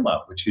feel that,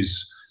 which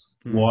is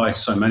why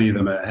so many of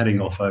them are heading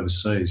off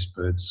overseas.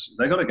 But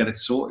they got to get it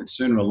sorted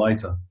sooner or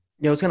later.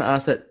 Yeah, I was going to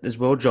ask that as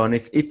well, John.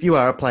 If you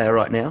are a player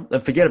right now,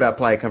 forget about a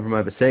player come from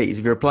overseas.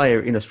 If you're a player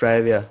in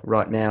Australia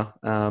right now,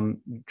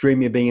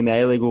 dreaming of being in the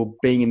A-League or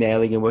being in the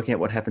A-League and working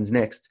out what happens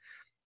next,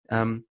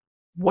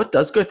 what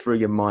does go through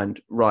your mind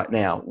right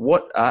now?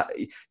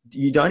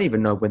 You don't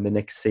even know when the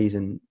next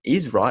season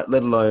is, right?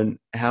 Let alone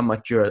how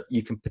much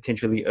you can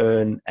potentially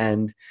earn,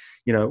 and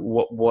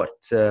what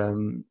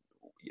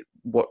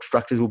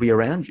structures will be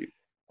around you.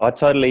 I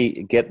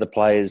totally get the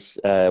players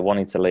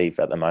wanting to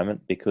leave at the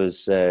moment,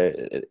 because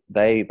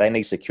they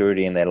need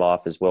security in their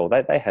life as well.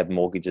 They have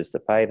mortgages to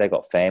pay. They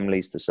got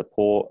families to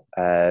support.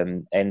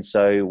 And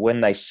so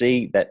when they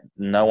see that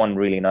no one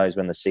really knows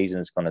when the season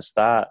is going to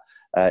start,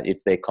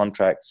 if their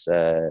contracts,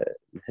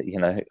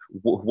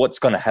 what's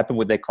going to happen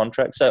with their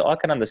contracts. So I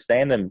can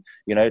understand them.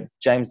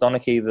 James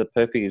Donachie, the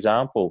perfect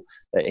example.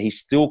 He's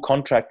still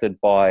contracted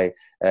by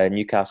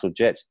Newcastle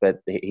Jets, but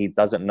he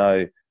doesn't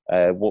know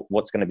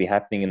what's going to be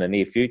happening in the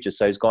near future.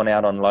 So he's gone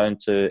out on loan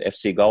to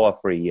FC Goa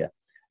for a year,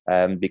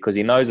 because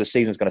he knows the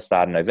season's going to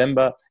start in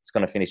November. It's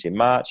going to finish in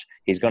March.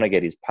 He's going to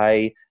get his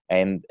pay,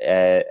 and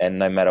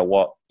no matter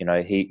what,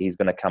 he's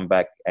going to come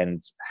back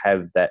and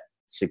have that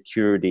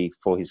security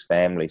for his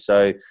family.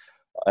 So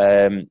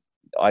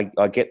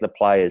I get the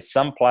players.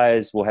 Some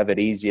players will have it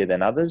easier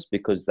than others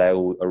because they're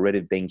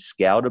already being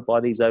scouted by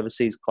these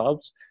overseas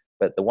clubs.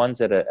 But the ones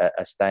that are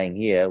staying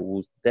here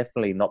will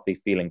definitely not be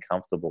feeling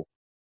comfortable.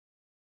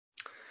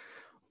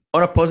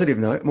 On a positive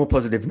note, more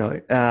positive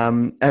note,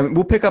 and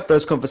we'll pick up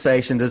those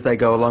conversations as they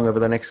go along over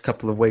the next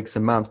couple of weeks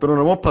and months. But on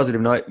a more positive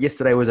note,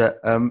 yesterday was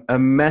a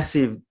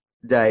massive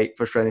day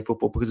for Australian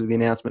football because of the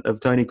announcement of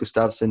Tony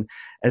Gustafsson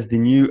as the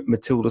new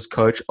Matildas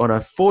coach on a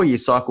 4-year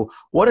cycle.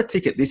 What a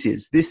ticket this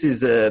is. This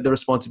is the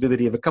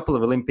responsibility of a couple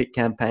of Olympic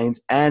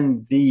campaigns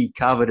and the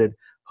coveted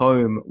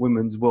home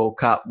Women's World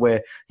Cup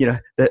where,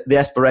 the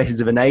aspirations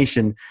of a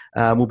nation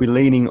will be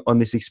leaning on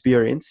this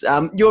experience.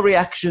 Your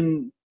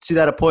reaction to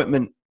that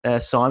appointment,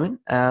 Simon,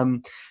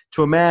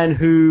 to a man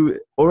who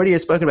already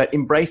has spoken about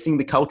embracing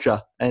the culture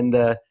and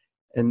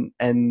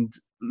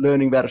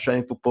learning about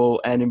Australian football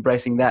and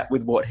embracing that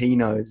with what he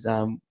knows.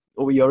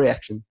 What were your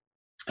reaction?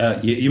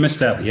 You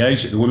missed out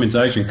the Women's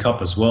Asian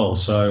Cup as well.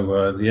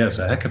 So it's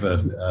a heck of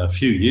a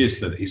few years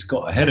that he's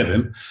got ahead of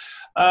him.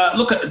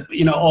 Look at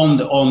on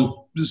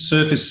the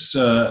surface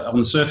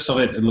of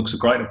it, it looks a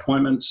great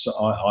appointment.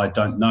 I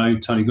don't know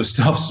Tony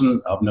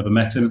Gustafsson. I've never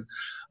met him.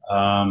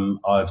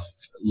 I've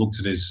looked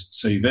at his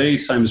CV,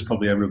 same as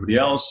probably everybody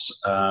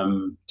else.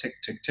 Tick,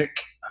 tick, tick.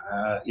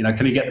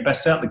 Can he get the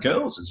best out of the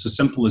girls? It's as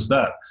simple as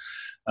that.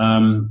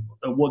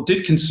 What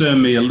did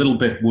concern me a little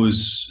bit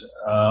was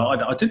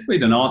I did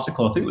read an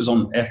article, I think it was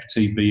on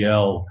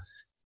FTBL,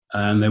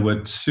 and there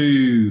were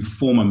two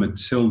former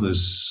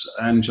Matildas,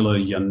 Angela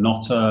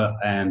Yanotta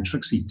and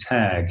Trixie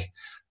Tagg,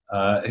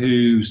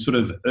 who sort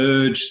of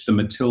urged the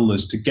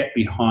Matildas to get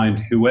behind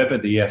whoever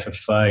the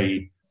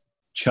FFA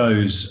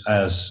chose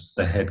as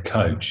the head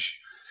coach,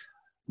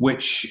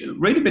 which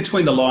reading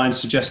between the lines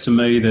suggests to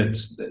me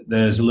that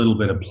there's a little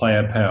bit of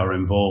player power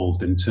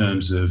involved in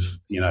terms of,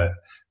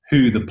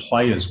 who the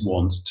players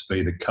want to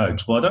be the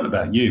coach. Well, I don't know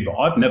about you, but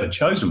I've never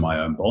chosen my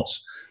own boss.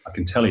 I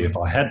can tell you if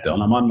I had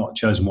done, I might not have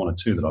chosen one or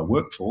two that I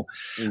worked for.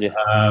 Yeah.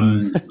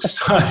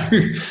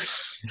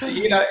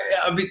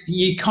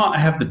 You can't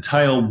have the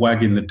tail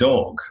wagging the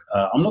dog.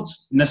 I'm not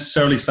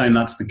necessarily saying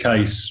that's the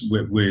case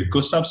with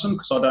Gustafsson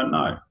because I don't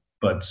know.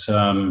 But,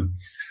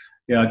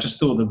 I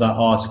just thought that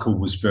article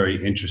was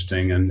very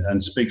interesting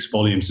and speaks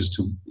volumes as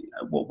to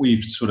what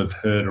we've sort of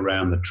heard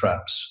around the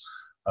traps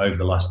over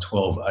the last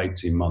 12,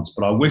 18 months.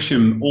 But I wish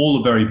him all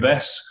the very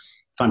best.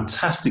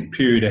 Fantastic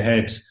period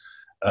ahead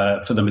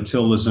for the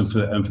Matildas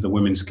and for the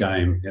women's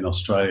game in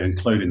Australia,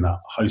 including that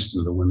hosting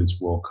of the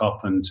Women's World Cup.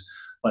 And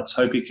let's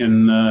hope he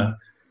can,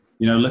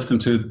 lift them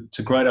to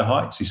greater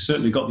heights. He's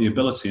certainly got the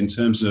ability in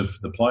terms of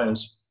the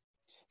players.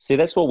 See,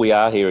 that's what we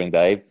are hearing,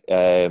 Dave,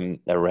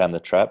 around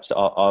the traps.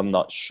 I'm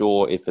not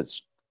sure if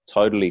it's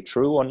totally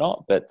true or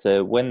not, but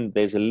when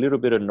there's a little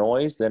bit of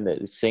noise, then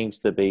it seems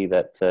to be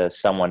that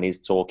someone is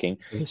talking.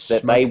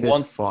 That they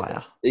want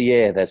fire.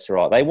 Yeah, that's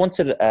right. They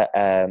wanted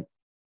a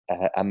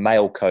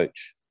male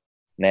coach.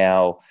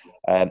 Now,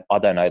 I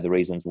don't know the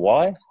reasons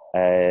why,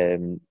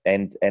 and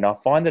I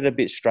find it a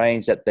bit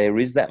strange that there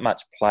is that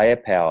much player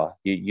power.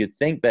 You'd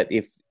think that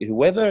if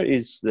whoever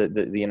is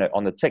the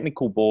on the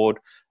technical board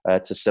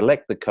to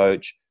select the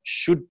coach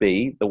should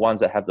be the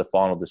ones that have the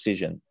final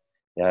decision.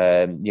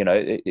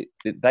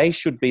 They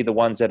should be the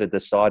ones that are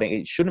deciding.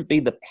 It shouldn't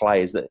be the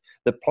players.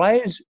 The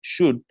players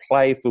should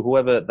play for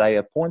whoever they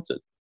appointed.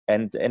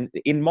 And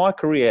in my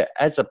career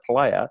as a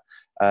player,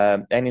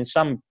 and in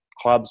some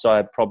clubs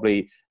I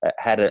probably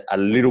had a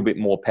little bit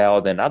more power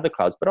than other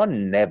clubs, but I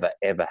never,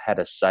 ever had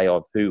a say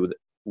of who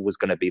was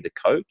going to be the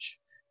coach.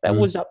 That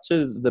was up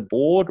to the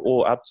board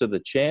or up to the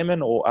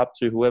chairman or up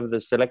to whoever the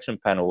selection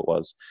panel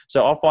was.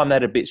 So I find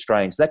that a bit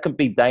strange. That can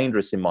be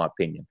dangerous in my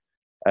opinion.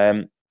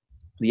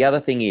 The other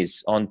thing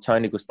is on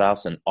Tony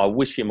Gustafsson, I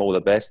wish him all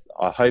the best.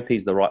 I hope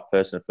he's the right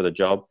person for the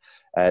job.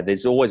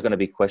 There's always going to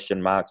be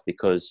question marks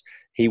because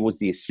he was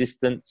the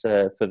assistant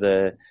for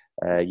the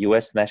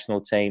US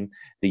national team.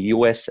 The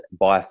US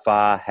by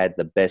far had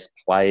the best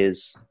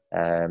players,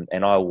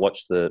 and I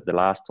watched the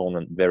last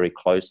tournament very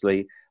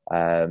closely.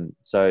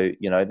 So,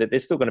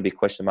 there's still going to be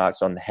question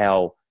marks on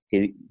how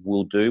he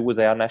will do with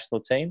our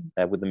national team,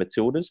 with the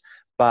Matildas.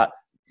 But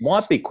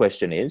my big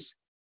question is,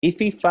 if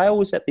he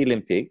fails at the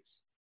Olympics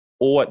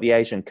or at the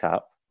Asian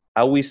Cup,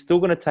 are we still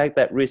going to take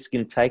that risk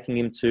in taking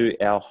him to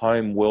our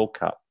home World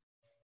Cup?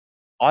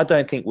 I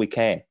don't think we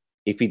can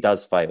if he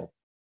does fail.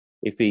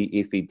 If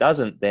he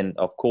doesn't, then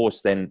of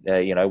course,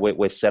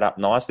 we're set up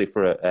nicely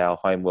for our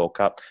home World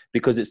Cup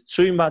because it's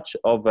too much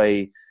of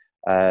a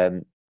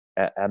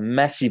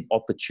massive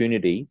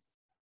opportunity.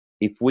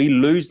 If we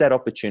lose that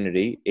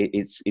opportunity,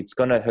 it's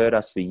going to hurt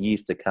us for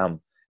years to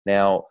come.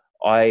 Now,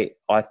 I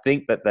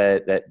think that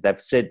they've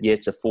said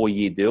it's a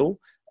 4-year deal.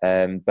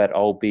 But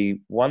I'll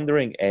be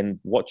wondering and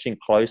watching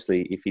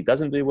closely if he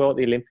doesn't do well at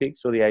the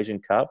Olympics or the Asian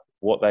Cup,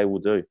 what they will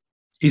do.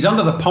 He's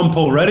under the pump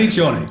already,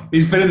 Johnny.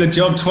 He's been in the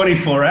job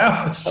 24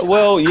 hours.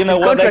 Well, his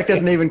contract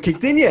hasn't even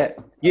kicked in yet.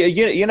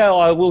 Yeah,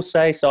 I will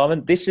say,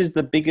 Simon, this is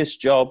the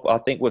biggest job I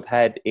think we've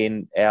had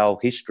in our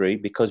history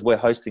because we're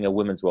hosting a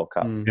Women's World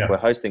Cup. Yeah. We're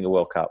hosting a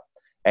World Cup.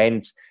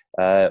 And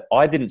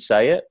I didn't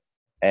say it,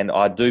 and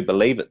I do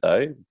believe it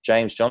though.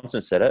 James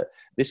Johnson said it.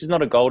 This is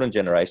not a golden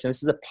generation.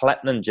 This is a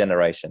platinum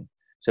generation.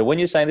 So when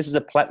you're saying this is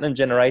a platinum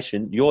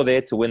generation, you're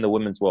there to win the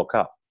Women's World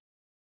Cup.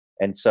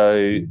 And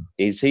so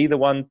is he the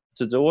one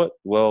to do it?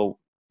 Well,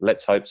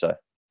 let's hope so.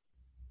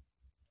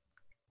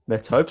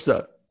 Let's hope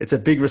so. It's a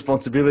big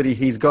responsibility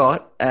he's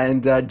got.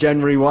 And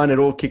January 1, it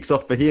all kicks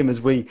off for him as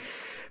we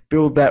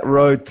build that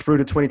road through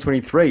to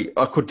 2023.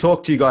 I could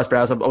talk to you guys for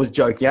hours. I was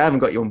joking. I haven't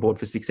got you on board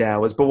for 6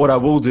 hours. But what I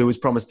will do is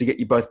promise to get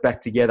you both back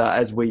together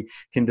as we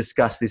can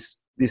discuss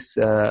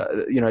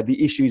the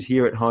issues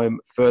here at home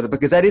further,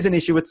 because that is an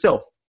issue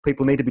itself.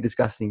 People need to be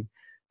discussing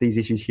these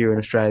issues here in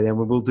Australia, and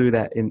we will do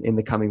that in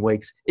the coming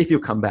weeks if you'll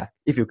come back.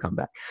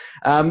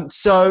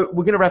 So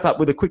we're going to wrap up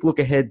with a quick look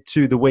ahead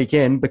to the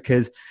weekend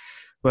because,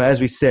 well,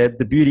 as we said,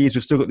 the beauty is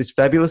we've still got this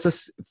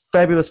fabulous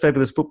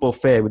football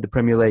fair with the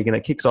Premier League, and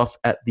it kicks off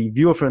at the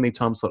viewer-friendly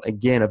time slot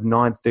again of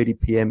 9:30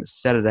 p.m.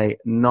 Saturday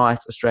night,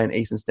 Australian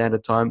Eastern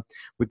Standard Time,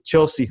 with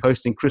Chelsea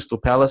hosting Crystal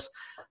Palace.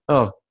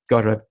 Oh,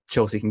 God, I hope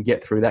Chelsea can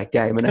get through that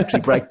game and actually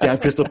break down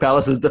Crystal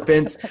Palace's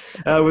defence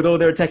with all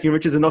their attacking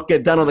riches and not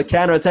get done on the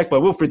counter-attack by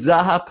Wilfried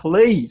Zaha,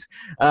 please.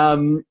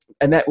 And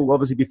that will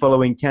obviously be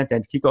following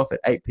countdown to kickoff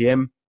at 8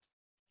 p.m.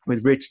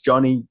 with Rich,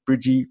 Johnny,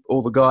 Bridgie,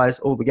 all the guys,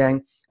 all the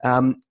gang.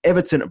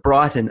 Everton at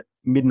Brighton,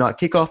 midnight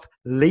kickoff.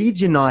 Leeds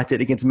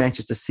United against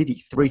Manchester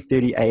City,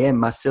 3:30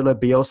 a.m. Marcelo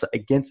Bielsa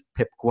against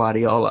Pep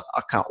Guardiola.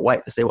 I can't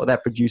wait to see what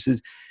that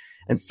produces.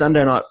 And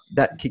Sunday night,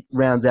 that kick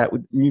rounds out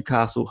with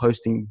Newcastle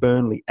hosting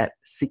Burnley at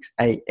 6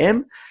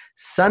 a.m.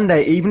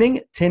 Sunday evening,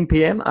 10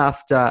 p.m.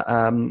 after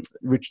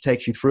Rich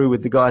takes you through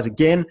with the guys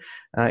again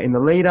in the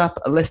lead-up.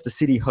 Leicester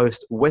City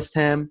host West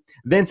Ham.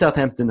 Then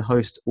Southampton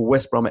host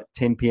West Brom at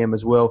 10 p.m.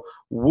 as well.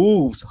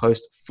 Wolves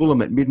host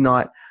Fulham at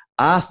midnight.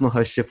 Arsenal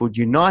host Sheffield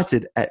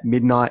United at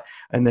midnight.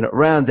 And then it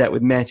rounds out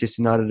with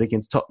Manchester United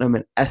against Tottenham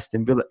and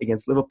Aston Villa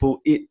against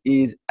Liverpool. It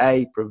is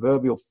a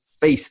proverbial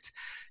feast.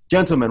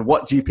 Gentlemen,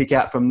 what do you pick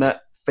out from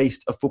that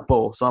feast of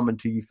football? Simon,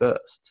 to you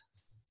first.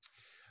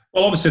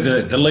 Well,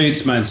 obviously the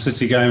Leeds Man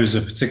City game is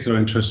of particular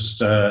interest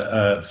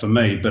for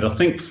me, but I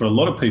think for a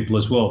lot of people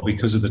as well,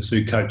 because of the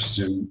two coaches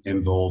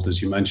involved,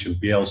 as you mentioned,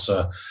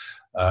 Bielsa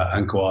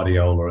and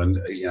Guardiola.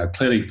 And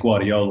clearly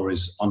Guardiola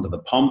is under the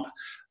pump.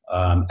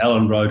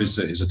 Ellen Road is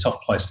a tough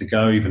place to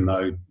go, even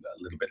though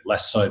a little bit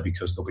less so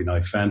because there'll be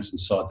no fans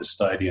inside the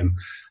stadium.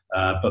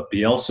 But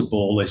Bielsa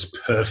ball is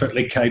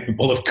perfectly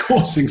capable of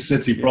causing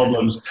City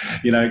problems.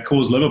 It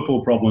caused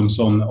Liverpool problems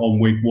on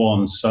week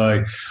one.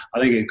 So I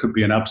think it could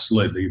be an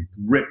absolutely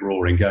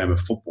rip-roaring game of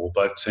football,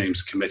 both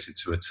teams committed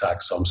to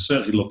attack. So I'm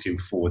certainly looking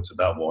forward to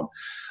that one.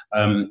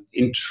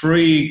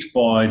 Intrigued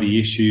by the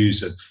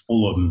issues at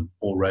Fulham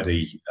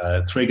already.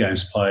 3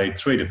 games played,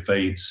 3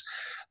 defeats.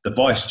 The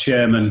vice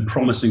chairman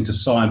promising to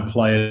sign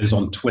players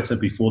on Twitter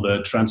before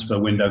the transfer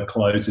window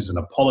closes and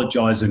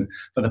apologising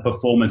for the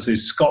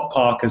performances. Scott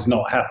Parker's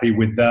not happy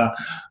with that.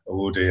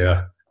 Oh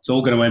dear. It's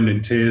all going to end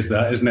in tears,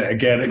 that, isn't it?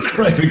 Again, at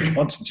Craven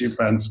Cottage, you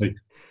fancy.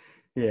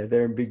 Yeah,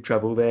 they're in big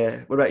trouble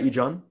there. What about you,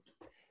 John?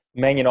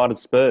 Man United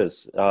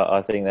Spurs.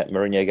 I think that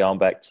Mourinho going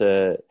back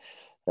to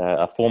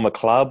a former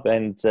club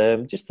and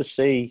just to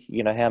see,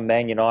 how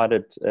Man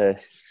United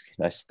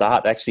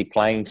start actually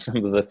playing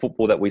some of the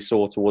football that we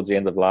saw towards the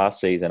end of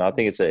last season. I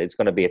think it's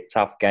going to be a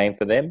tough game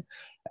for them,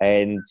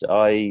 and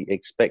I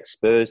expect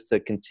Spurs to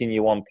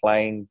continue on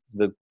playing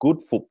the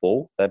good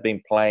football they've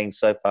been playing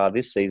so far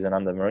this season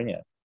under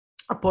Mourinho.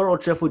 Poor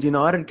old Sheffield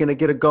United going to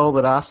get a goal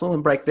at Arsenal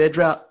and break their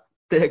drought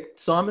there,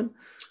 Simon?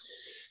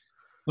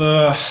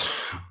 I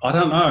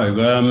don't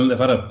know. They've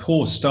had a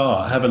poor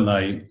start, haven't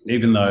they?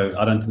 Even though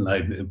I don't think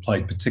they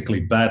played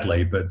particularly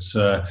badly, but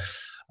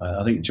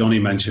I think Johnny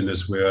mentioned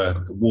as we were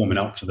warming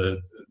up for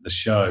the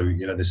show,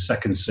 the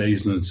second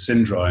season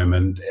syndrome,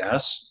 and it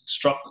has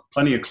struck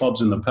plenty of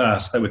clubs in the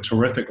past. They were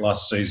terrific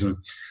last season.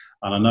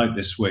 And I note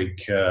this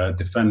week,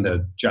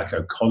 defender Jack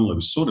O'Connell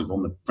was sort of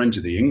on the fringe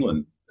of the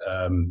England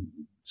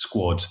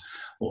squad,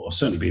 or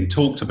certainly being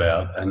talked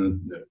about,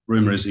 and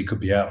rumour is he could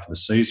be out for the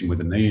season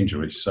with a knee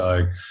injury.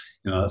 So,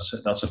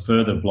 that's a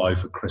further blow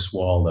for Chris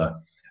Wilder.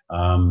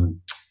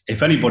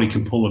 If anybody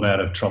can pull him out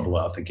of trouble,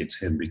 I think it's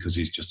him, because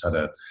he's just had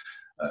a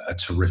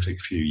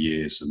terrific few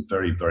years and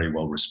very, very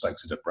well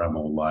respected at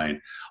Bramall Lane.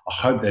 I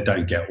hope they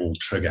don't get all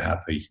trigger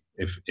happy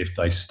if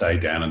they stay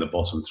down in the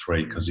bottom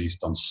 3, because he's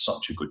done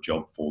such a good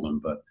job for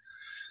them. But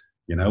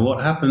you know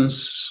what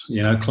happens?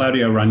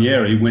 Claudio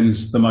Ranieri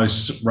wins the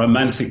most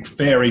romantic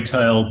fairy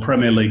tale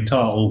Premier League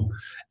title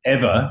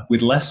ever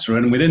with Leicester,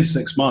 and within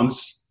 6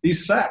 months,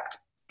 he's sacked.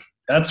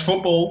 That's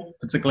football,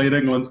 particularly in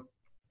England.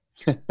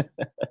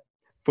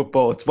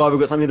 Football. It's why we've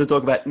got something to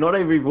talk about, not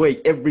every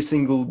week, every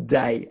single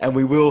day. And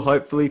we will,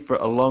 hopefully, for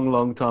a long,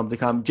 long time to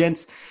come.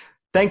 Gents,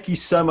 thank you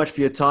so much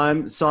for your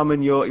time.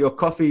 Simon, your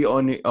coffee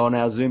on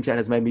our Zoom chat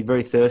has made me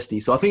very thirsty.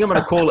 So I think I'm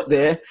going to call it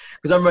there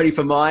because I'm ready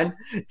for mine.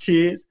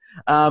 Cheers.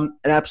 An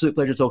absolute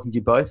pleasure talking to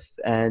you both.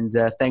 And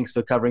thanks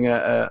for covering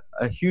a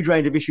huge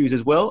range of issues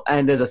as well.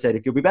 And as I said,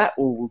 if you'll be back,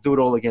 we'll do it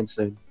all again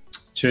soon.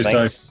 Cheers,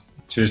 Dave.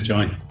 Cheers,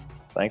 Johnny.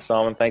 Thanks. Thanks,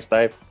 Simon. Thanks,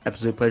 Dave.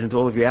 Absolute pleasure to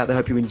all of you out there.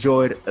 Hope you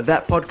enjoyed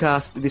that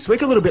podcast this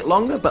week. A little bit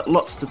longer, but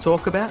lots to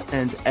talk about.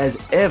 And as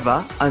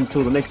ever,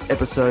 until the next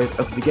episode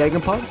of the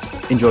Gagan Pod,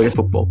 enjoy your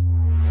football.